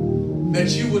 that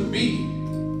you would be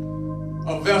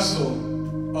a vessel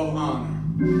of honor.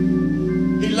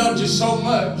 He loved you so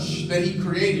much that He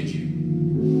created you.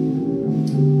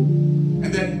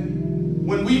 And that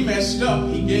when we messed up,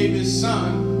 He gave His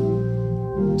Son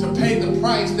to pay the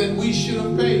price that we should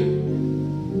have paid.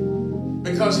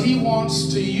 Because he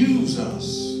wants to use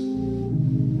us.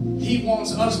 He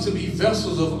wants us to be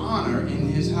vessels of honor in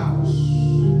his house.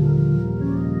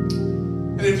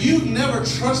 And if you've never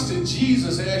trusted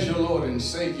Jesus as your Lord and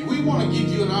Savior, we want to give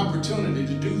you an opportunity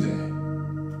to do that.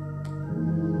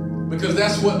 Because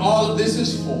that's what all of this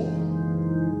is for.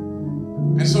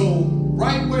 And so,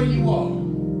 right where you are,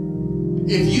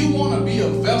 if you want to be a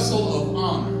vessel of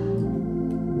honor,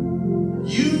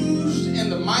 used in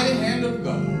the mighty hand of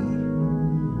God,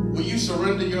 will you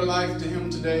surrender your life to him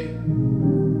today?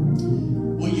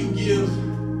 Will you give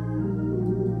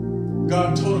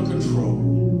God total control?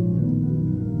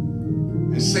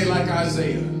 And say like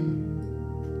Isaiah,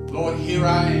 Lord, here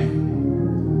I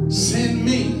am. Send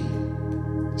me.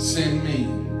 Send me.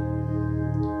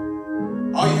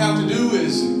 All you have to do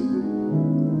is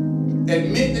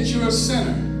admit that you're a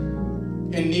sinner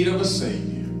in need of a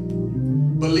Savior.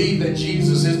 Believe that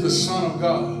Jesus is the Son of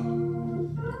God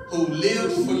who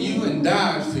lived for you and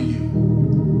died for you,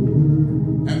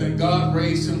 and that God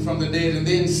raised him from the dead. And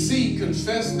then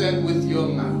confess that with your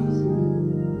mouth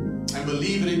and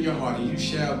believe it in your heart, and you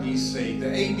shall be saved. The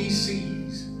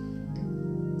ABCs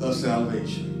of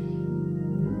salvation.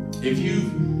 If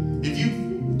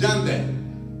you've done that,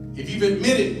 if you've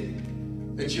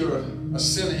admitted that you're a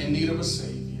sinner in need of a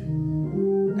Savior,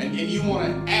 and you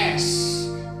want to ask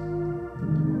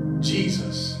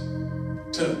Jesus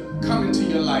to come into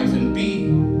your life and be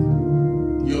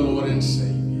your Lord and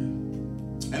Savior,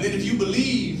 and then if you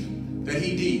believe that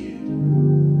he did,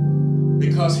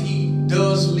 because he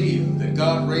does live, that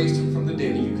God raised him from the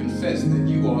dead, and you confess that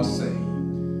you are saved.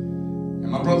 And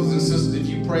my brothers and sisters, if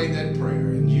you prayed that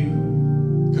prayer and you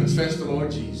confess the Lord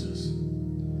Jesus,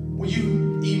 will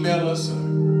you email us or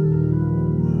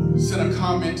send a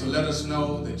comment to let us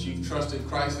know that you've trusted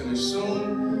Christ? And as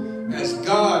soon as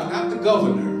God, not the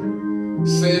governor,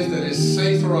 says that it's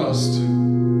safe for us to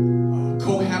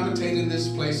cohabitate in this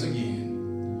place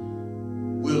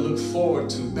again, we'll look forward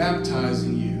to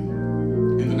baptizing you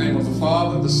in the name of the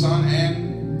Father, the Son,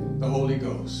 and the Holy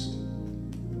Ghost.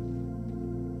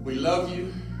 We love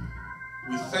you,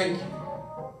 we thank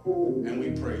you, and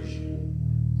we praise you.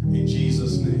 In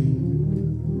Jesus' name,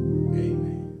 amen.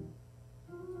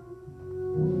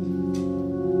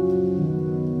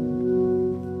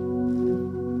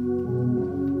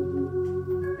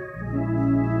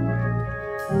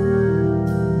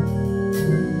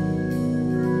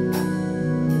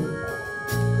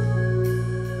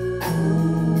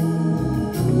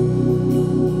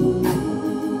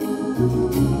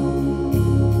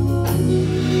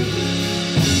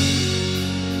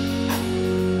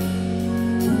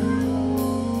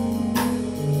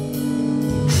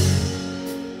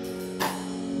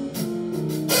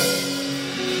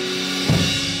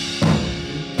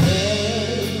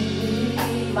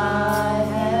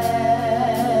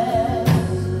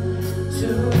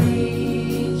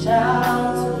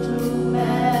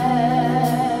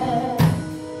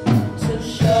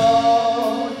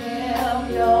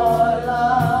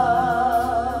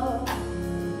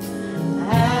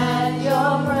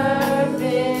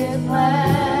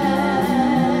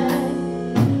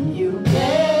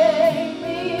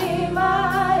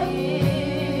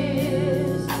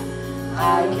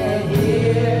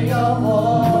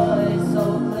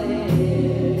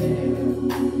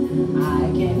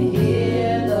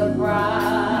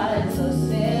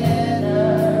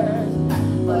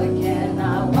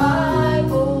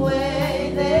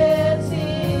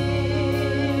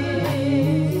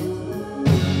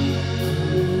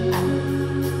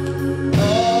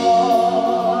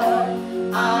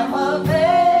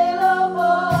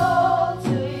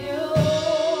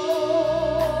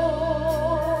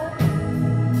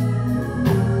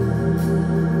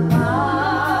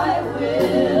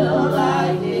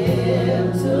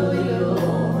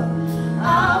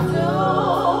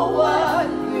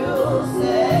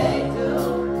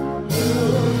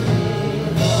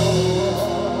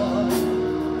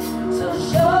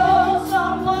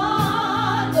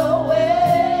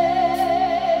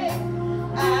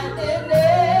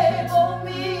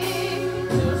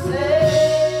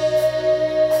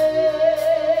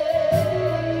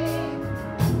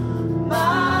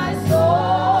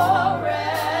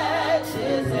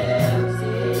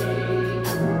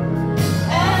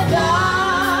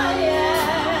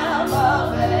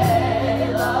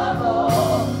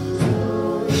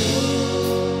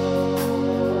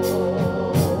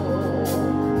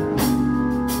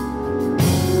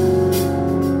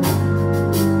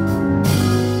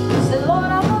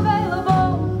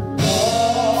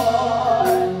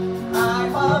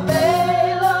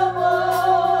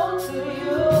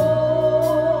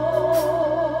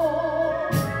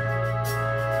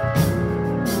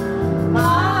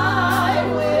 My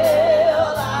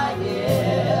will I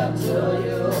give to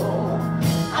you.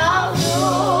 I'll do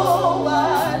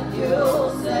what you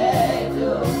say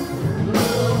do.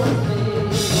 Use me,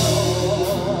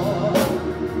 Lord,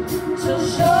 to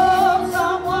show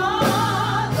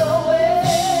someone the way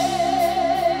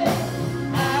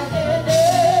and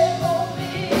enable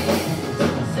me to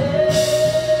say,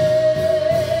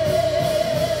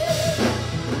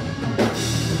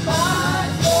 my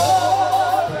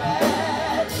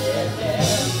storage is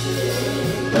empty,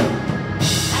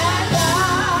 and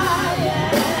I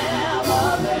am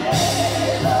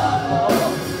available.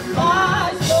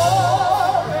 My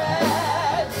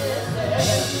storage is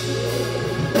empty,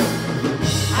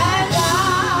 and I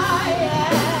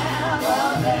am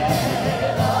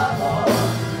available.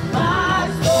 My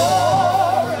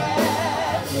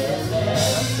storage is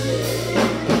empty,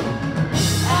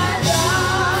 and I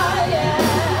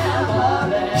am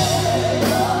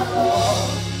available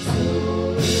to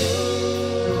you.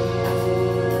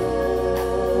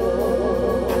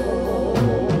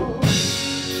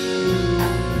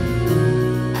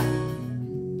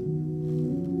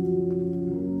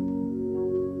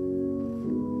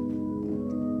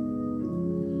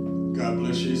 God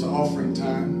bless you. It's offering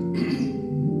time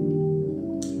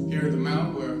here at the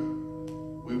Mount where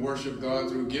we worship God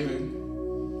through giving.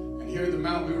 And here at the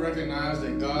Mount we recognize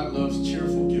that God loves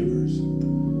cheerful givers.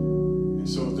 And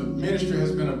so if the ministry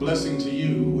has been a blessing to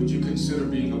you, would you consider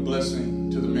being a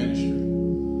blessing to the ministry?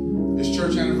 It's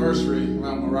church anniversary,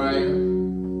 Mount Moriah,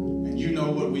 and you know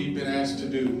what we've been asked to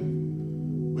do.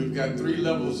 We've got 3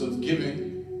 levels of giving.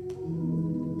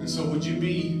 And so would you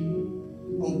be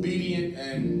obedient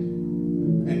and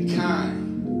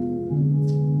kind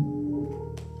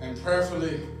and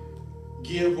prayerfully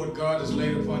give what God has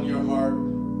laid upon your heart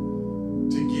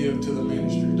to give to the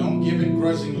ministry. Don't give it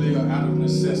grudgingly or out of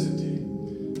necessity,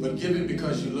 but give it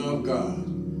because you love God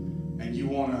and you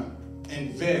want to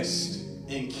invest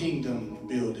in kingdom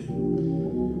building.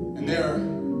 And there are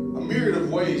a myriad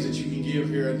of ways that you can give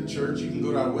here at the church. You can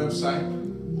go to our website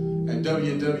at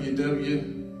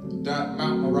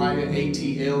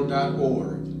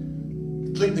www.mountmoriahatl.org.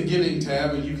 Click the giving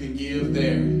tab and you can give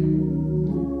there.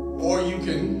 Or you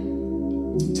can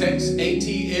text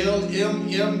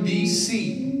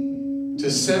ATLMMBC to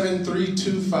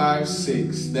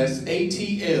 73256. That's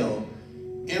ATLMMBC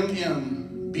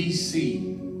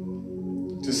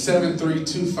to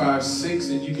 73256,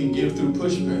 and you can give through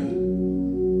PushPay.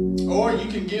 Or you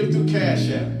can give through Cash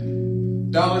App.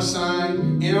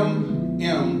 $MMBC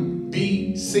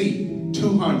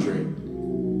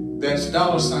 200. That's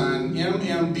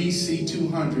 $MMBC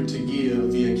 200 to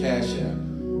give via Cash App.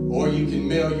 Or you can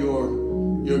mail your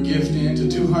gift in to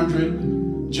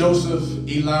 200 Joseph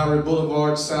E. Lowery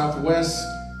Boulevard Southwest,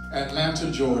 Atlanta,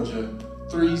 Georgia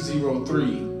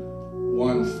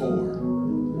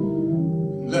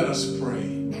 30314. Let us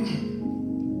pray.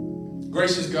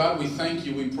 Gracious God, we thank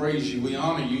you, we praise you, we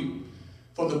honor you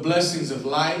for the blessings of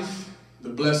life, the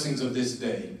blessings of this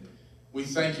day. We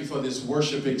thank you for this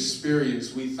worship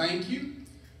experience. We thank you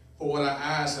for what our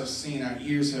eyes have seen, our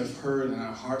ears have heard, and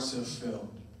our hearts have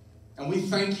felt. And we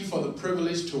thank you for the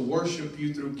privilege to worship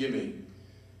you through giving.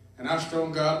 And our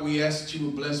strong God, we ask that you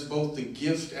will bless both the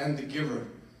gift and the giver,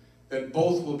 that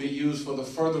both will be used for the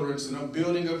furtherance and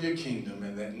upbuilding of your kingdom,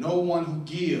 and that no one who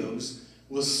gives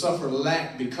will suffer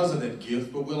lack because of that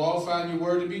gift, but we'll all find your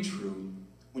word to be true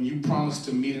when you promise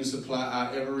to meet and supply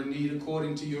our every need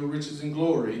according to your riches and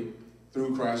glory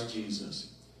through Christ Jesus.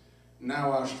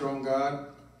 Now, our strong God,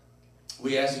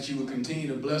 we ask that you will continue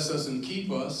to bless us and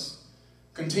keep us,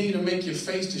 continue to make your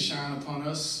face to shine upon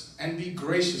us and be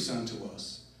gracious unto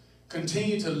us.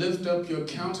 Continue to lift up your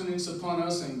countenance upon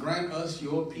us and grant us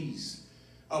your peace,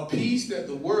 a peace that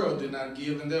the world did not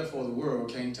give and therefore the world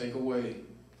can't take away,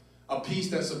 a peace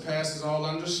that surpasses all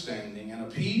understanding, and a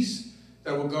peace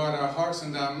that will guard our hearts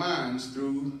and our minds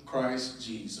through Christ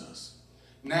Jesus.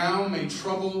 Now may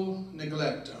trouble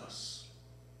neglect us.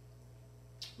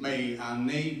 May our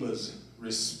neighbors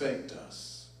respect us.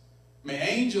 May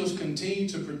angels continue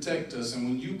to protect us, and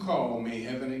when you call, may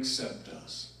heaven accept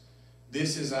us.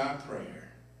 This is our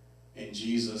prayer. In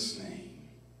Jesus' name,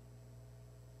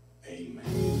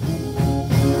 amen.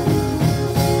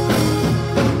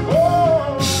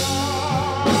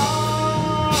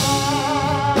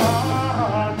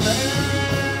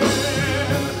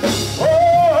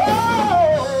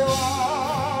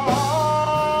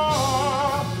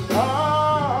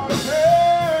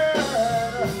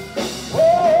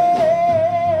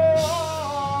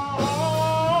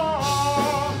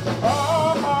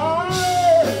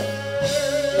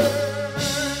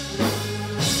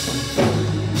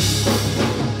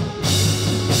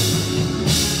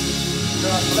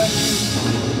 God bless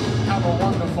you. Have a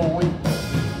wonderful week.